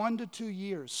probably 1 to 2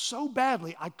 years so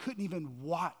badly I couldn't even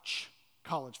watch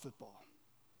college football.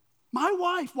 My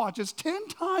wife watches 10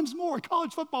 times more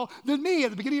college football than me at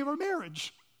the beginning of our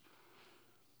marriage.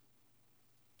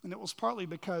 And it was partly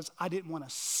because I didn't want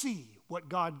to see what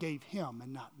God gave him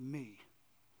and not me.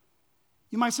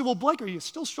 You might say, well, Blake, are you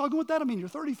still struggling with that? I mean, you're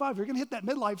 35, you're going to hit that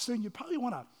midlife soon. You probably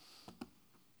want to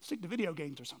stick to video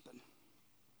games or something.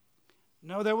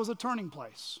 No, there was a turning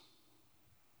place.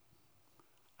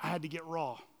 I had to get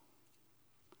raw.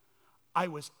 I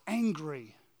was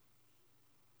angry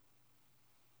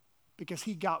because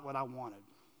he got what I wanted.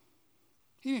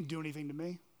 He didn't do anything to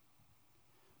me.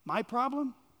 My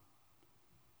problem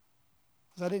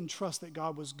is I didn't trust that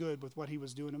God was good with what he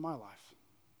was doing in my life.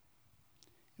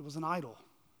 It was an idol.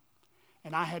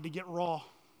 And I had to get raw.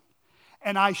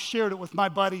 And I shared it with my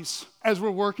buddies as we're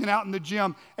working out in the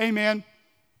gym. Hey, man,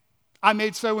 I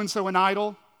made so-and-so an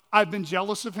idol. I've been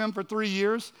jealous of him for 3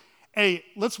 years. Hey,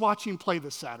 let's watch him play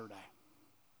this Saturday.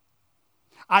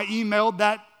 I emailed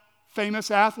that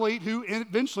famous athlete who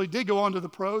eventually did go on to the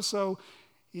pros, so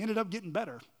he ended up getting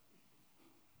better.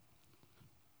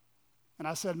 And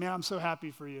I said, man, I'm so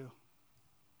happy for you.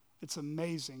 It's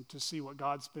amazing to see what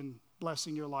God's been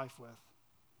blessing your life with.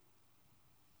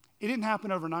 It didn't happen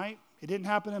overnight. It didn't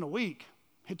happen in a week.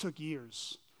 It took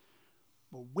years.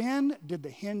 But when did the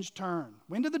hinge turn?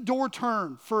 When did the door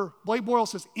turn for Blake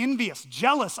Boyles' envious,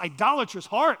 jealous, idolatrous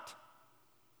heart?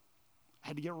 I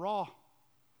had to get raw.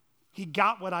 He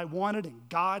got what I wanted and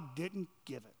God didn't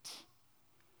give it.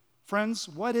 Friends,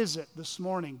 what is it this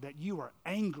morning that you are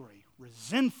angry,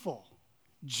 resentful,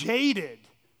 jaded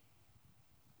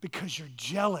because you're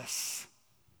jealous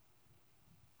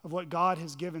of what God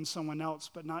has given someone else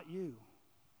but not you?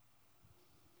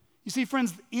 You see,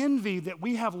 friends, the envy that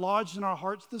we have lodged in our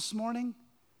hearts this morning,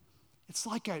 it's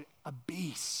like a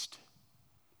beast.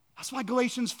 That's why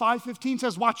Galatians 5:15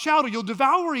 says, watch out or you'll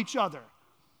devour each other.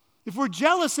 If we're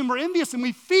jealous and we're envious and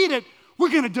we feed it, we're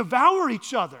going to devour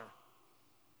each other.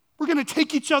 We're going to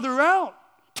take each other out,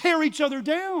 tear each other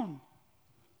down,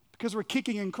 because we're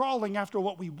kicking and crawling after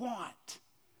what we want,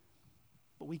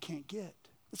 but we can't get.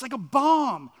 It's like a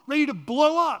bomb ready to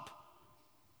blow up,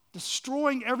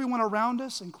 destroying everyone around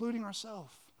us, including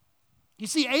ourselves. You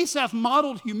see, Asaph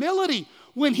modeled humility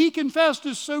when he confessed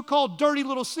his so-called dirty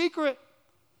little secret.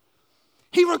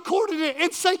 He recorded it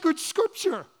in sacred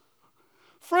scripture.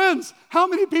 Friends, how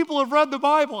many people have read the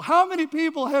Bible? How many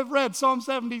people have read Psalm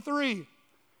 73?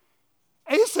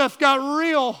 Asaph got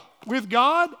real with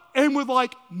God and with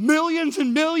like millions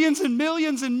and millions and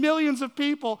millions and millions of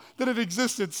people that have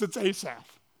existed since Asaph.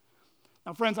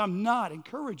 Now, friends, I'm not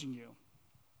encouraging you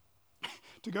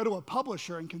to go to a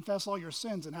publisher and confess all your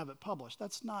sins and have it published.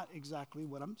 That's not exactly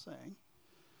what I'm saying.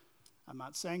 I'm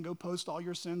not saying go post all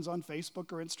your sins on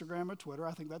Facebook or Instagram or Twitter.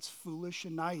 I think that's foolish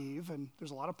and naive, and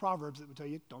there's a lot of proverbs that would tell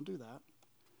you don't do that.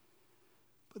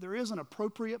 But there is an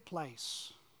appropriate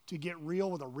place to get real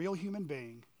with a real human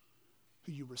being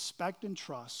who you respect and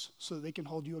trust so that they can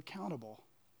hold you accountable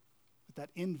with that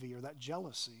envy or that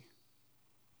jealousy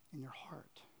in your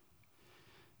heart.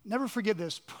 Never forget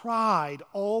this. Pride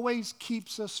always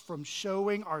keeps us from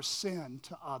showing our sin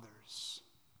to others.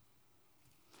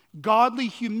 Godly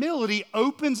humility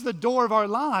opens the door of our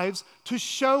lives to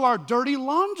show our dirty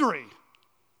laundry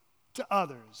to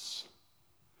others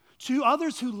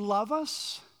who love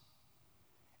us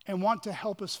and want to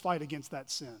help us fight against that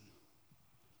sin.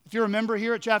 If you're a member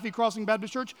here at Chaffee Crossing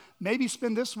Baptist Church, maybe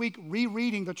spend this week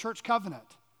rereading the church covenant.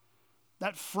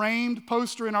 That framed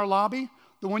poster in our lobby,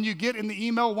 the one you get in the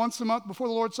email once a month before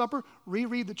the Lord's Supper,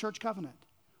 reread the church covenant.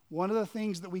 One of the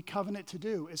things that we covenant to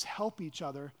do is help each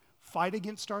other fight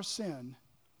against our sin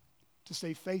to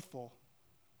stay faithful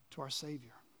to our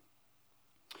Savior.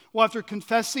 Well, after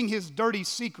confessing his dirty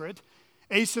secret,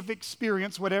 Asaph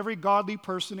experienced what every godly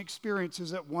person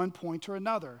experiences at one point or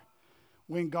another,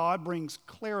 when God brings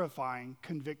clarifying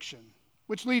conviction.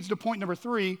 Which leads to point number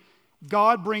 3,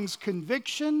 God brings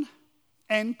conviction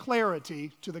and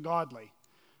clarity to the godly.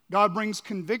 God brings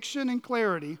conviction and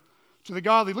clarity to the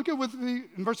godly. Look at with me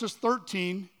in verses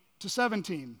 13 to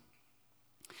 17.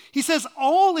 He says,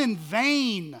 all in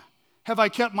vain have I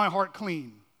kept my heart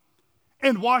clean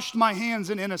and washed my hands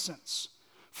in innocence.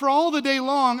 For all the day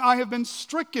long I have been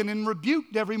stricken and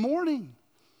rebuked every morning.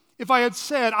 If I had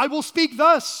said, I will speak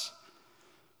thus,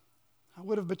 I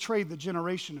would have betrayed the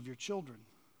generation of your children.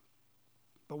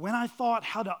 But when I thought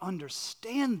how to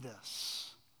understand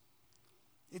this,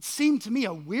 it seemed to me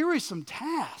a wearisome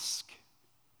task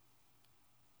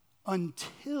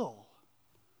until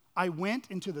I went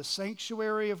into the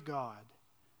sanctuary of God.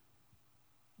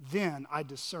 Then I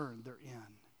discerned their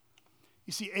end.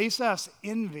 You see, Asaph's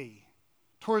envy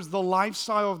towards the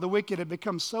lifestyle of the wicked had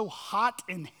become so hot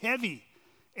and heavy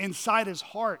inside his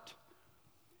heart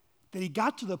that he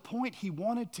got to the point he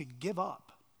wanted to give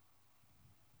up.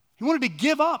 He wanted to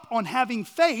give up on having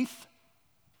faith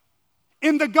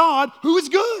in the God who is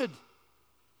good.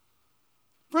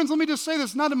 Friends, let me just say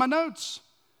this, not in my notes.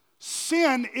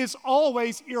 Sin is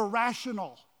always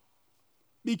irrational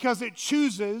because it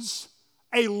chooses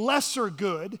a lesser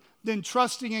good than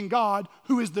trusting in God,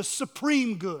 who is the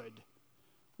supreme good.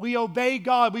 We obey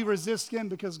God, we resist Him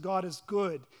because God is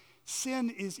good. Sin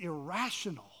is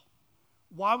irrational.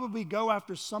 Why would we go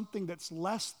after something that's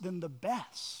less than the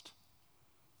best,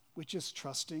 which is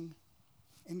trusting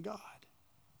in God?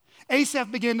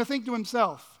 Asaph began to think to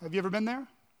himself, have you ever been there?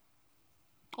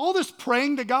 All this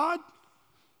praying to God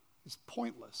is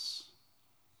pointless.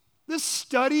 This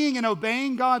studying and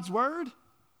obeying God's word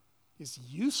is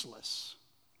useless.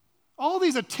 All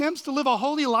these attempts to live a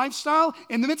holy lifestyle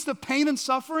in the midst of pain and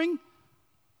suffering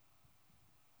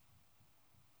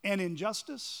and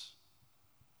injustice,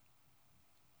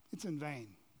 it's in vain.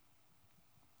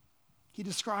 He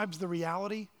describes the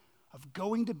reality of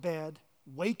going to bed,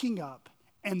 waking up,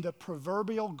 and the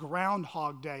proverbial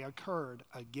Groundhog Day occurred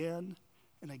again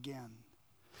and again.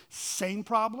 Same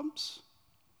problems,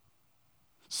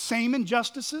 same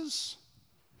injustices,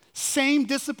 same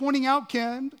disappointing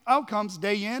outcomes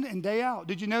day in and day out.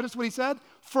 Did you notice what he said?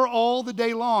 For all the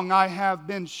day long I have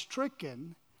been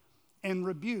stricken and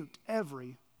rebuked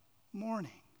every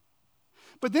morning.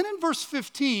 But then in verse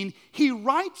 15, he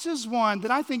writes as one that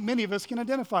I think many of us can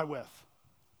identify with.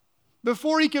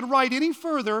 Before he could write any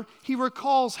further, he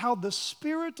recalls how the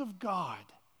Spirit of God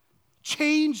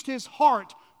changed his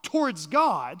heart towards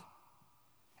God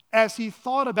as he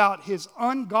thought about his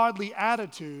ungodly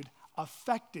attitude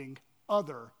affecting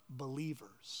other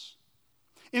believers.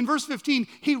 In verse 15,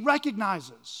 he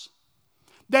recognizes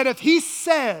that if he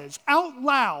says out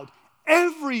loud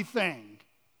everything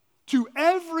to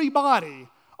everybody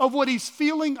of what he's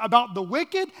feeling about the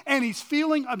wicked and he's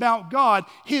feeling about God,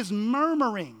 his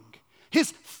murmuring,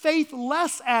 his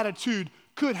faithless attitude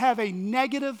could have a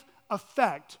negative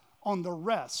effect on the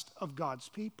rest of God's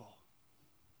people.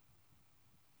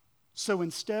 So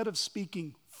instead of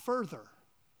speaking further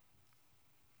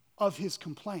of his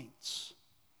complaints,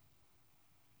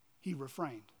 he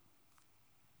refrained.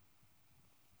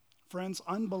 Friends,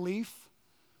 unbelief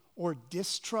or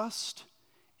distrust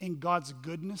in God's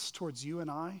goodness towards you and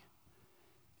I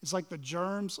is like the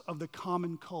germs of the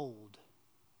common cold.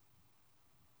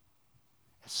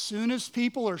 As soon as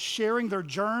people are sharing their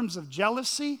germs of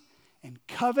jealousy and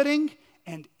coveting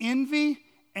and envy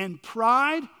and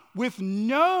pride with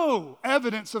no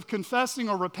evidence of confessing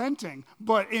or repenting,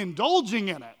 but indulging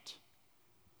in it,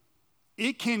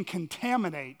 it can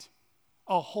contaminate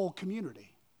a whole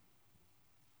community,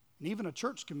 and even a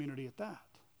church community at that.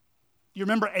 You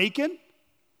remember Achan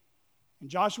in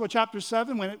Joshua chapter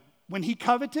 7 when he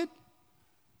coveted?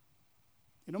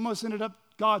 It almost ended up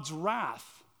God's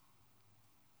wrath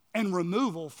and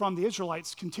removal from the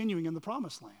Israelites continuing in the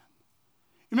promised land.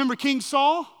 You remember King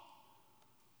Saul?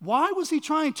 Why was he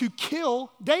trying to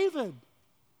kill David?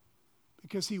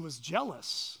 Because he was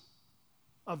jealous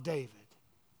of David.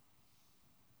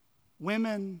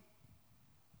 Women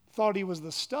thought he was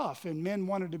the stuff, and men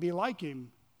wanted to be like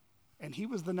him. And he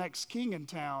was the next king in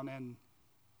town, and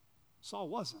Saul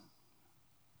wasn't.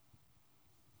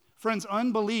 Friends,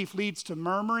 unbelief leads to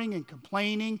murmuring and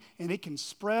complaining, and it can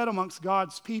spread amongst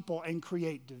God's people and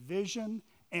create division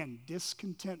and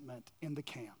discontentment in the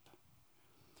camp.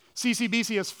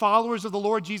 CCBC, as followers of the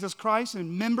Lord Jesus Christ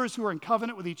and members who are in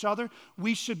covenant with each other,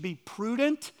 we should be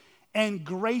prudent and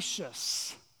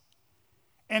gracious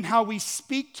in how we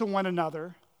speak to one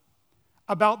another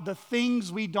about the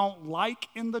things we don't like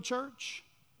in the church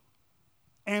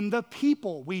and the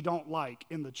people we don't like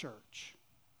in the church.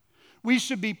 We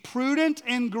should be prudent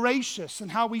and gracious in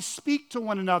how we speak to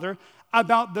one another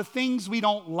about the things we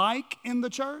don't like in the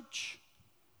church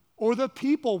or the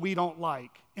people we don't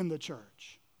like in the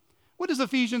church. What does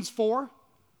Ephesians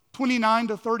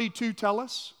 4:29-32 tell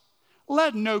us?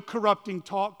 Let no corrupting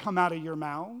talk come out of your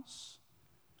mouths,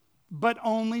 but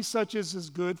only such as is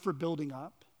good for building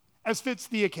up, as fits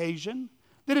the occasion,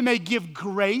 that it may give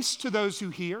grace to those who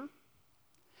hear.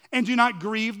 And do not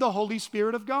grieve the Holy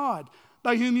Spirit of God,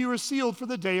 by whom you are sealed for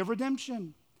the day of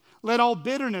redemption. Let all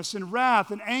bitterness and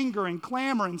wrath and anger and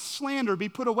clamor and slander be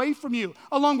put away from you,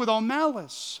 along with all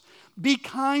malice. Be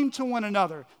kind to one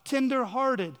another,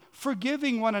 tender-hearted,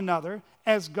 forgiving one another,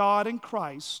 as God in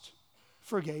Christ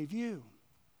forgave you.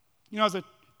 You know, as a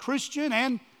Christian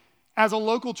and as a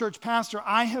local church pastor,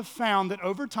 I have found that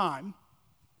over time,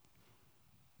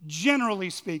 generally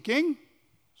speaking,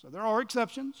 so there are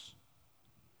exceptions,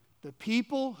 the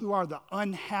people who are the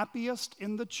unhappiest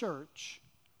in the church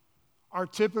are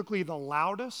typically the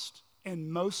loudest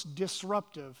and most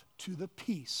disruptive to the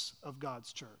peace of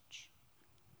God's church.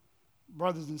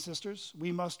 Brothers and sisters,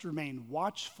 we must remain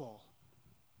watchful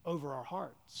over our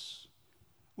hearts.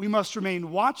 We must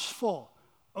remain watchful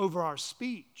over our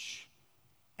speech.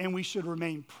 And we should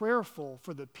remain prayerful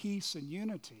for the peace and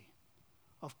unity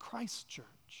of Christ's church.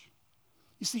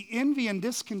 You see, envy and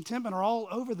discontentment are all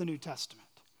over the New Testament.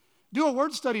 Do a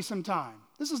word study sometime.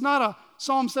 This is not a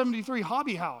Psalm 73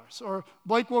 hobby house or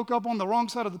Blake woke up on the wrong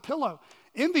side of the pillow.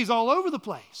 Envy's all over the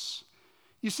place.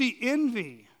 You see,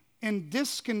 envy and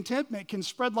discontentment can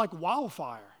spread like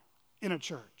wildfire in a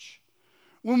church.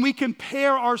 When we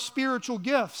compare our spiritual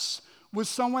gifts with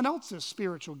someone else's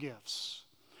spiritual gifts.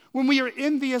 When we are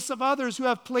envious of others who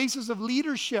have places of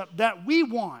leadership that we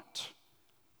want,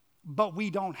 but we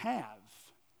don't have.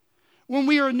 When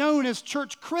we are known as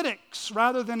church critics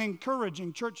rather than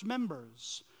encouraging church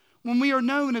members. When we are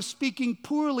known as speaking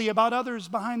poorly about others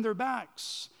behind their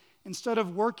backs instead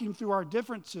of working through our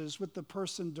differences with the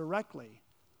person directly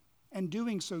and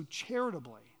doing so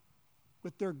charitably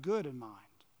with their good in mind.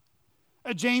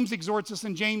 James exhorts us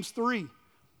in James 3,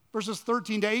 verses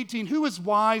 13 to 18, who is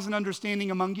wise and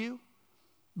understanding among you?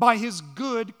 By his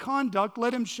good conduct,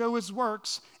 let him show his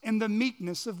works in the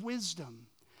meekness of wisdom.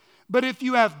 But if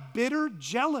you have bitter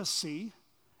jealousy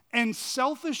and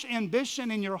selfish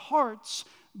ambition in your hearts,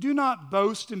 do not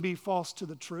boast and be false to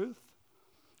the truth.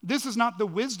 This is not the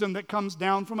wisdom that comes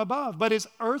down from above, but is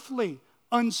earthly,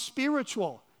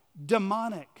 unspiritual,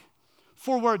 demonic.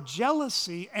 For where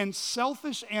jealousy and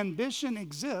selfish ambition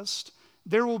exist,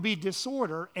 there will be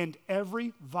disorder and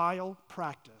every vile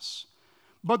practice.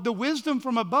 But the wisdom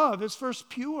from above is first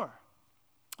pure,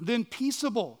 then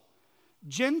peaceable,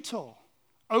 gentle,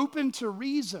 open to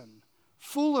reason,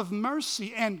 full of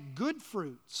mercy and good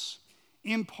fruits,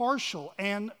 impartial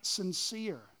and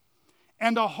sincere.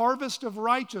 And a harvest of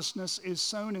righteousness is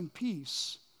sown in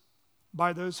peace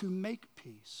by those who make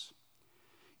peace.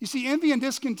 You see, envy and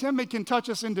discontentment can touch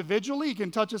us individually, it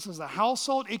can touch us as a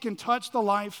household, it can touch the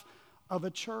life of a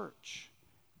church.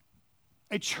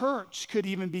 A church could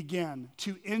even begin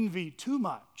to envy too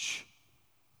much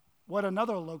what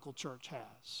another local church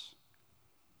has.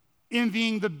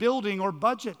 Envying the building or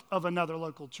budget of another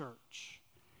local church.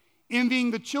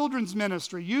 Envying the children's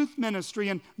ministry, youth ministry,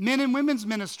 and men and women's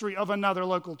ministry of another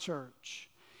local church.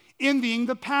 Envying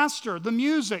the pastor, the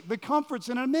music, the comforts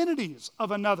and amenities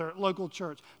of another local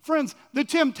church. Friends, the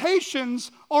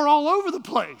temptations are all over the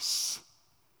place.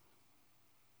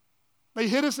 They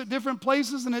hit us at different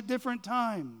places and at different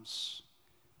times.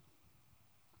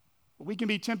 We can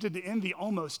be tempted to envy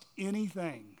almost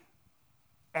anything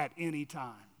at any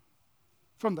time.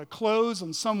 From the clothes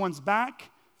on someone's back,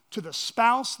 to the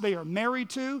spouse they are married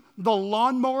to, the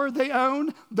lawnmower they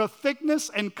own, the thickness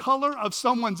and color of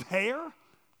someone's hair.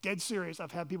 Dead serious,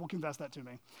 I've had people confess that to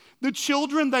me. The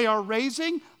children they are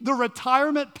raising, the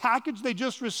retirement package they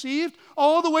just received,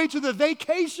 all the way to the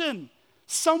vacation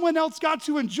someone else got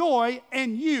to enjoy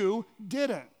and you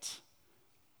didn't.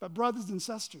 But brothers and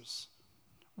sisters,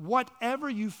 whatever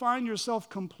you find yourself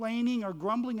complaining or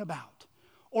grumbling about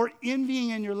or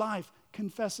envying in your life,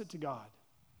 confess it to God.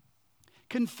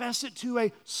 Confess it to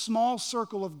a small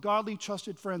circle of godly,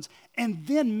 trusted friends, and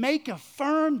then make a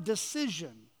firm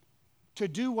decision to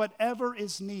do whatever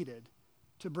is needed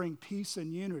to bring peace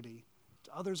and unity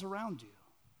to others around you.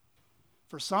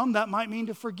 For some, that might mean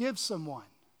to forgive someone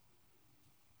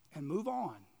and move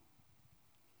on.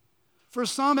 For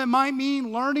some, it might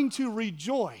mean learning to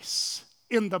rejoice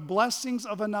in the blessings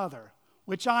of another,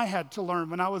 which I had to learn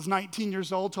when I was 19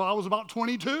 years old till I was about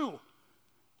 22.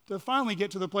 To finally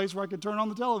get to the place where I could turn on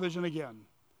the television again.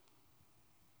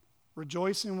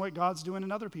 Rejoice in what God's doing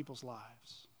in other people's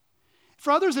lives.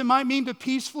 For others, it might mean to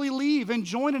peacefully leave and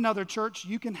join another church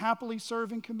you can happily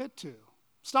serve and commit to.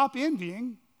 Stop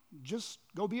envying, just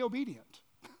go be obedient.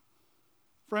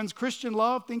 Friends, Christian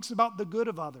love thinks about the good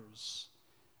of others,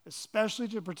 especially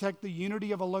to protect the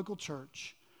unity of a local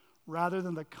church, rather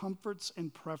than the comforts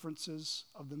and preferences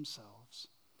of themselves.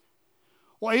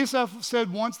 Well, Asaph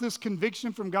said once this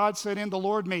conviction from God set in, the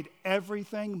Lord made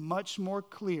everything much more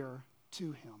clear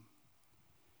to him.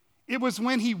 It was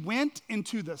when he went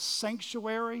into the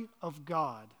sanctuary of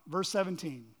God, verse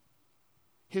 17,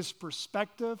 his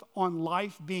perspective on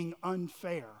life being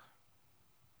unfair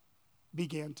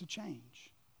began to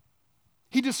change.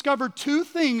 He discovered two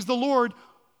things the Lord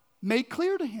made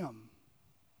clear to him.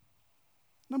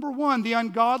 Number one, the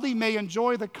ungodly may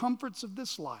enjoy the comforts of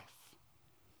this life,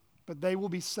 but they will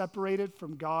be separated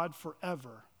from God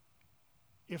forever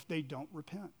if they don't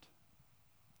repent.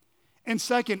 And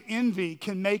second, envy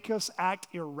can make us act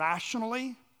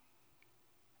irrationally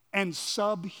and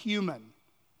subhuman,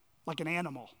 like an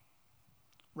animal,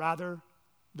 rather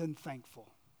than thankful.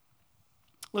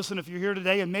 Listen, if you're here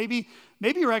today and maybe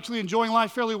you're actually enjoying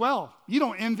life fairly well. You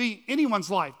don't envy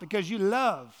anyone's life because you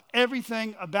love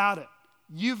everything about it.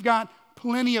 You've got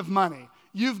plenty of money.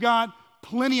 You've got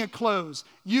plenty of clothes.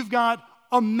 You've got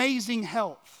amazing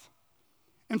health.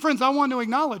 And friends, I want to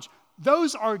acknowledge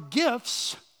those are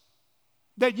gifts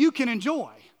that you can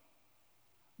enjoy.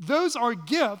 Those are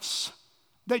gifts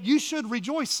that you should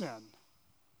rejoice in.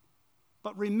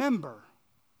 But remember,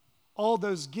 all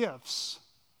those gifts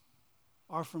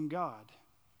are from God.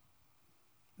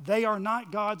 They are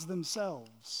not God's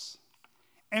themselves.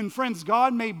 And friends,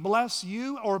 God may bless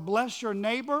you or bless your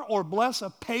neighbor or bless a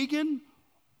pagan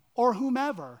or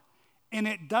whomever, and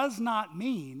it does not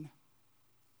mean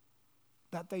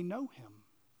that they know him.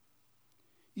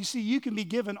 You see, you can be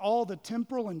given all the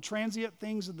temporal and transient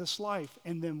things of this life,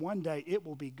 and then one day it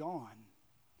will be gone.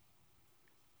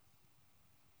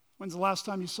 When's the last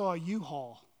time you saw a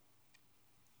U-Haul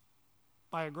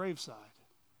by a graveside?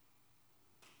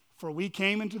 For we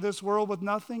came into this world with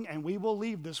nothing, and we will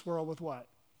leave this world with what?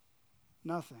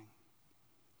 Nothing.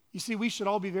 You see, we should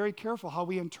all be very careful how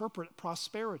we interpret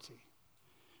prosperity.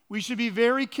 We should be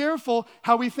very careful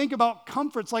how we think about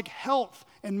comforts like health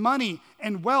and money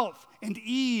and wealth and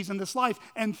ease in this life,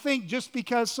 and think just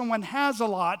because someone has a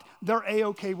lot, they're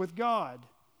A-okay with God.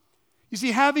 You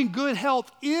see, having good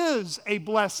health is a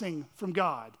blessing from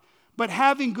God, but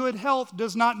having good health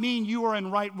does not mean you are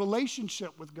in right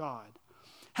relationship with God.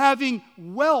 Having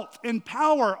wealth and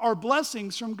power are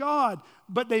blessings from God,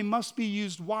 but they must be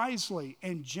used wisely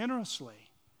and generously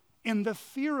in the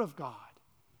fear of God,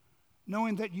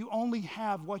 knowing that you only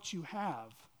have what you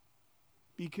have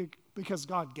because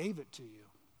God gave it to you.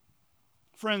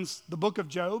 Friends, the book of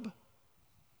Job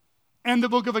and the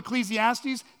book of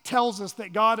Ecclesiastes tells us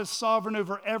that God is sovereign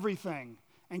over everything,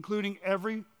 including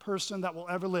every person that will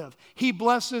ever live. He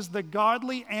blesses the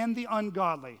godly and the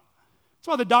ungodly. That's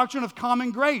why the doctrine of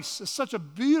common grace is such a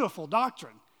beautiful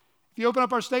doctrine. If you open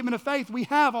up our statement of faith, we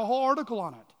have a whole article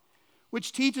on it,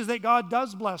 which teaches that God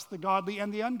does bless the godly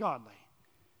and the ungodly.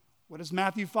 What does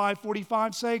Matthew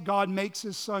 5:45 say? God makes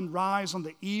his sun rise on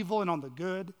the evil and on the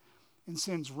good, and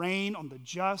sends rain on the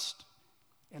just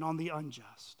and on the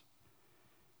unjust.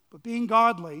 But being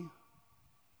godly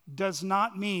does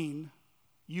not mean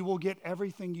you will get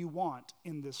everything you want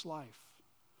in this life.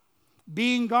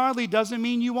 Being godly doesn't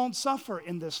mean you won't suffer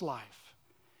in this life.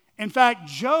 In fact,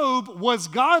 Job was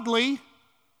godly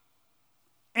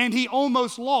and he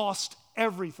almost lost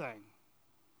everything.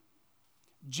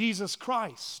 Jesus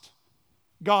Christ,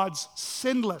 God's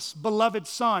sinless, beloved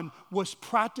Son, was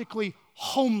practically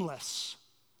homeless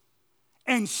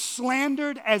and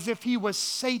slandered as if he was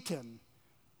Satan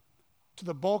to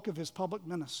the bulk of his public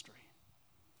ministry.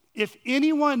 If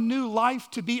anyone knew life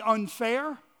to be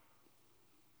unfair,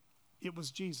 it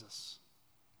was Jesus.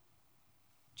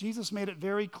 Jesus made it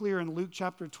very clear in Luke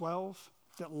chapter 12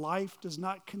 that life does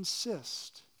not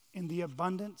consist in the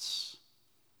abundance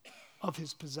of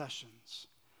his possessions.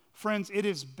 Friends, it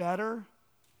is better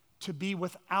to be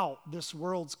without this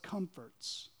world's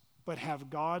comforts but have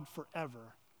God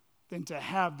forever than to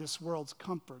have this world's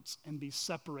comforts and be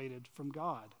separated from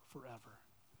God forever.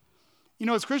 You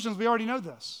know, as Christians, we already know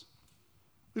this.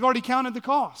 We've already counted the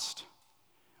cost.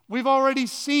 We've already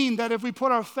seen that if we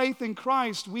put our faith in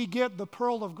Christ, we get the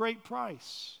pearl of great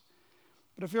price.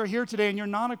 But if you're here today and you're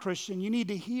not a Christian, you need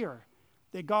to hear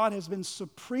that God has been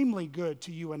supremely good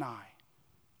to you and I,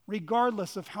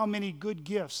 regardless of how many good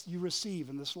gifts you receive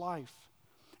in this life.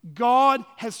 God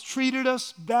has treated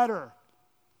us better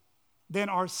than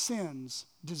our sins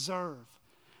deserve.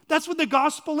 That's what the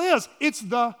gospel is. It's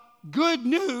the good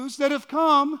news that have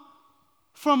come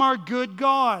from our good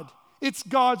God. It's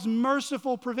God's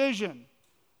merciful provision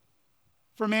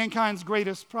for mankind's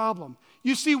greatest problem.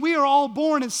 You see, we are all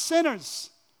born as sinners.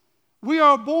 We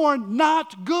are born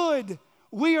not good.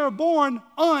 We are born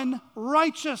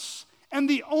unrighteous. And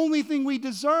the only thing we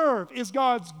deserve is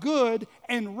God's good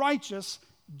and righteous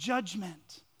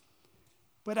judgment.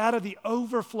 But out of the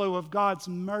overflow of God's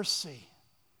mercy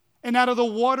and out of the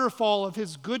waterfall of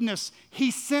his goodness, he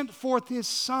sent forth his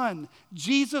Son,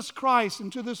 Jesus Christ,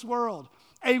 into this world,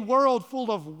 a world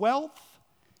full of wealth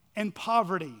and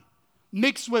poverty,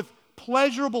 mixed with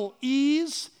pleasurable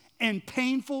ease and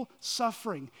painful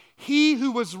suffering. He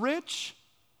who was rich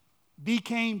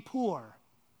became poor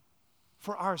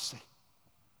for our sake.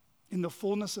 In the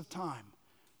fullness of time,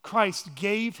 Christ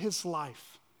gave his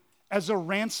life as a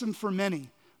ransom for many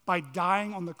by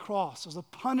dying on the cross as a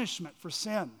punishment for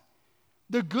sin.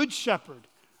 The good shepherd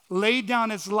laid down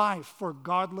his life for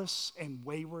godless and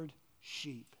wayward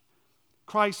sheep.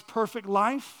 Christ's perfect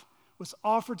life was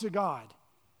offered to God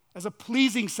as a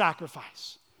pleasing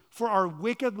sacrifice for our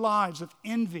wicked lives of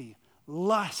envy,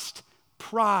 lust,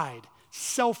 pride,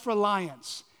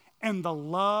 self-reliance, and the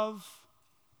love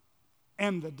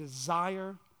and the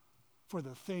desire for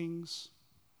the things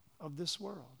of this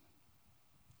world.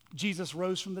 Jesus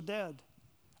rose from the dead,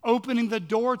 opening the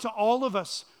door to all of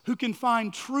us who can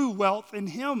find true wealth in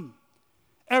him,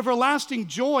 everlasting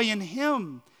joy in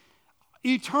him,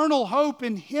 eternal hope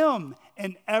in him,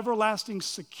 and everlasting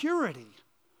security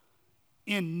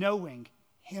in knowing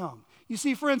him. You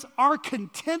see, friends, our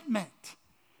contentment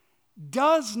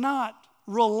does not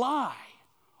rely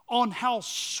on how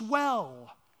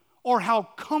swell or how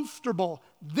comfortable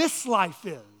this life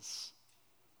is.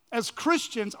 As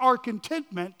Christians, our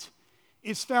contentment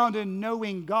is found in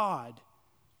knowing God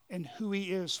and who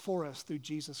he is for us through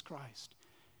Jesus Christ.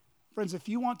 Friends, if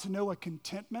you want to know a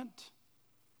contentment,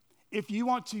 if you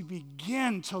want to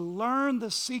begin to learn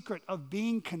the secret of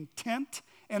being content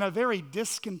in a very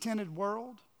discontented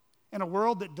world, in a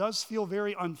world that does feel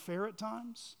very unfair at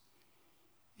times,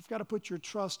 you've got to put your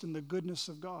trust in the goodness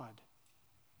of God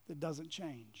that doesn't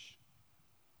change.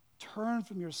 Turn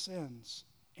from your sins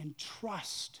and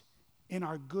trust in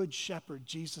our good shepherd,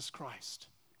 Jesus Christ,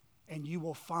 and you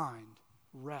will find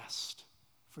rest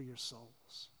for your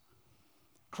souls.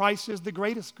 Christ is the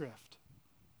greatest gift.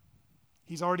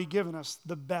 He's already given us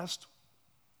the best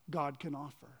God can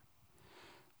offer.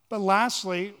 But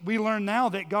lastly, we learn now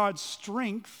that God's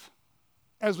strength,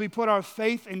 as we put our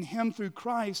faith in him through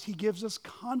Christ, he gives us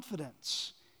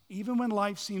confidence, even when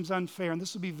life seems unfair. And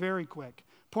this will be very quick.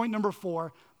 Point number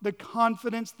 4, the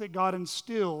confidence that God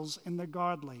instills in the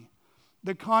godly.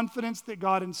 The confidence that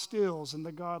God instills in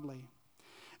the godly.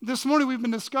 This morning we've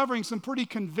been discovering some pretty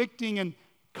convicting and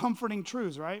comforting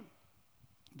truths, right?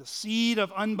 The seed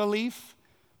of unbelief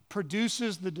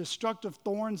produces the destructive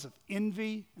thorns of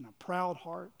envy and a proud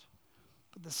heart.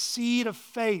 But the seed of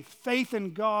faith, faith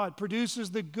in God,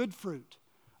 produces the good fruit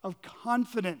of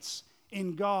confidence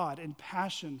in God and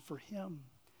passion for him.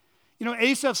 You know,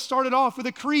 Asaph started off with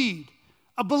a creed,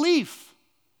 a belief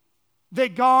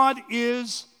that God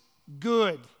is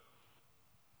good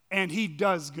and he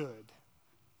does good.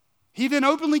 He then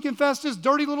openly confessed his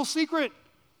dirty little secret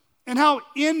and how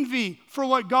envy for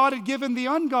what God had given the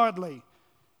ungodly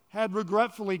had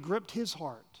regretfully gripped his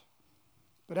heart.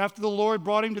 But after the Lord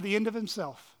brought him to the end of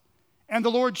himself, and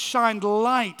the Lord shined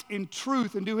light in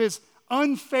truth into his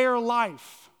unfair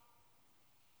life,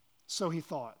 so he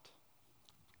thought,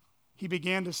 he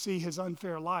began to see his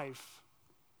unfair life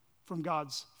from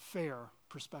God's fair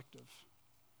perspective.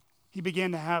 He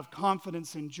began to have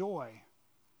confidence and joy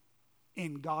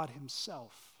in God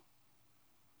himself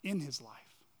in his life.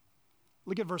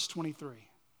 Look at verse 23.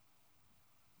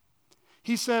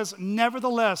 He says,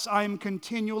 "Nevertheless, I am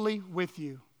continually with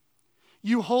you.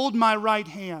 You hold my right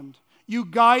hand. You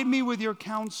guide me with your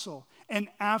counsel, and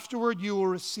afterward you will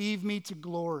receive me to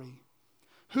glory.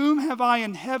 Whom have I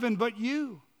in heaven but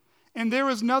you? And there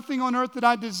is nothing on earth that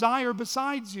I desire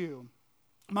besides you.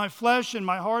 My flesh and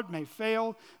my heart may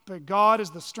fail, but God is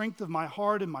the strength of my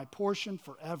heart and my portion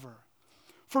forever.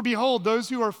 For behold, those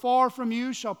who are far from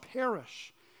you shall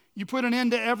perish. You put an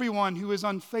end to everyone who is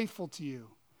unfaithful to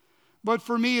you. But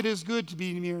for me it is good to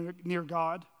be near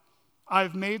God. I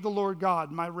have made the Lord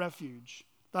God my refuge,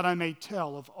 that I may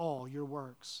tell of all your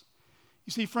works."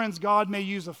 You see, friends, God may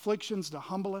use afflictions to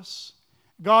humble us.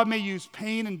 God may use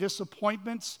pain and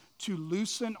disappointments to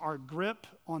loosen our grip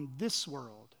on this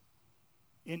world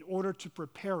in order to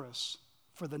prepare us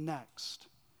for the next.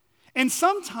 And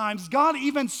sometimes God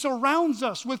even surrounds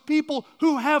us with people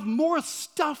who have more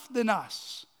stuff than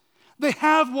us. They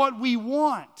have what we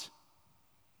want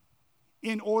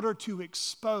in order to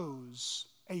expose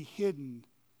a hidden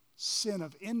sin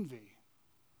of envy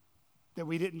that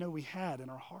we didn't know we had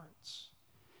in our hearts.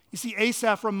 You see,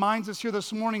 Asaph reminds us here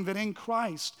this morning that in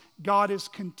Christ, God is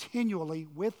continually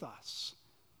with us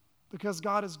because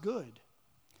God is good.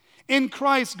 In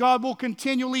Christ, God will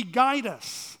continually guide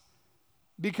us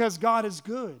because God is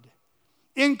good.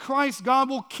 In Christ, God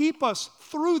will keep us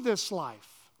through this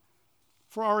life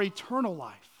for our eternal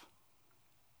life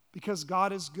because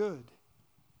God is good.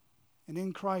 And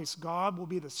in Christ, God will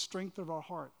be the strength of our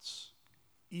hearts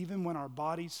even when our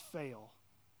bodies fail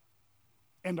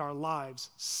and our lives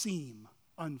seem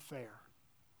unfair.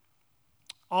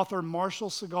 Author Marshall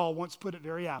Segal once put it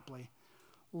very aptly: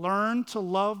 learn to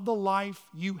love the life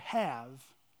you have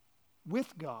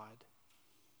with God,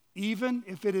 even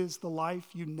if it is the life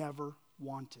you never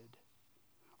wanted.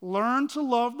 Learn to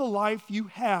love the life you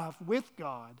have with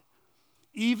God,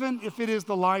 even if it is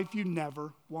the life you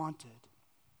never wanted.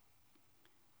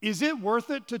 Is it worth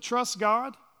it to trust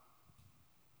God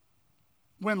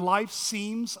when life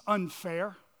seems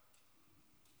unfair?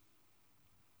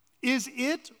 Is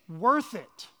it worth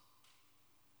it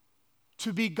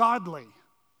to be godly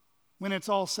when it's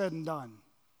all said and done?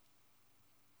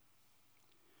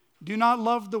 Do not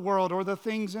love the world or the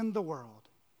things in the world.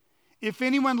 If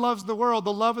anyone loves the world,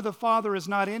 the love of the Father is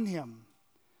not in him.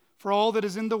 For all that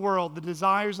is in the world, the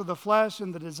desires of the flesh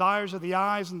and the desires of the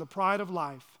eyes and the pride of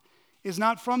life, is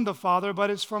not from the Father, but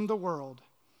is from the world.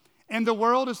 And the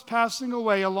world is passing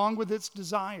away along with its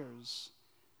desires.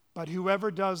 But whoever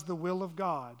does the will of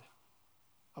God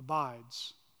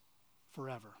abides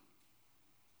forever.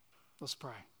 Let's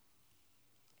pray.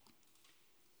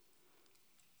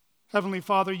 Heavenly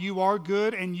Father, you are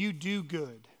good and you do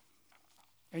good.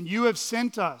 And you have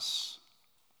sent us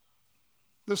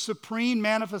the supreme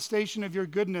manifestation of your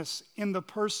goodness in the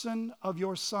person of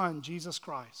your Son, Jesus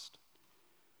Christ.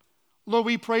 Lord,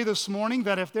 we pray this morning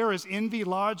that if there is envy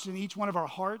lodged in each one of our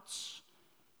hearts,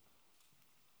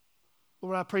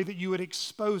 Lord, I pray that you would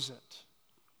expose it.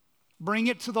 Bring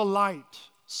it to the light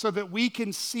so that we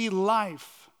can see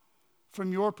life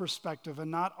from your perspective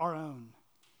and not our own.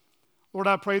 Lord,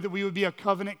 I pray that we would be a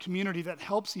covenant community that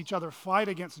helps each other fight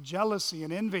against jealousy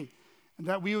and envy, and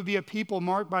that we would be a people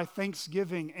marked by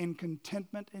thanksgiving and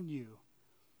contentment in you.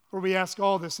 Lord, we ask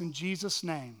all this in Jesus'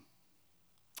 name.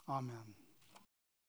 Amen.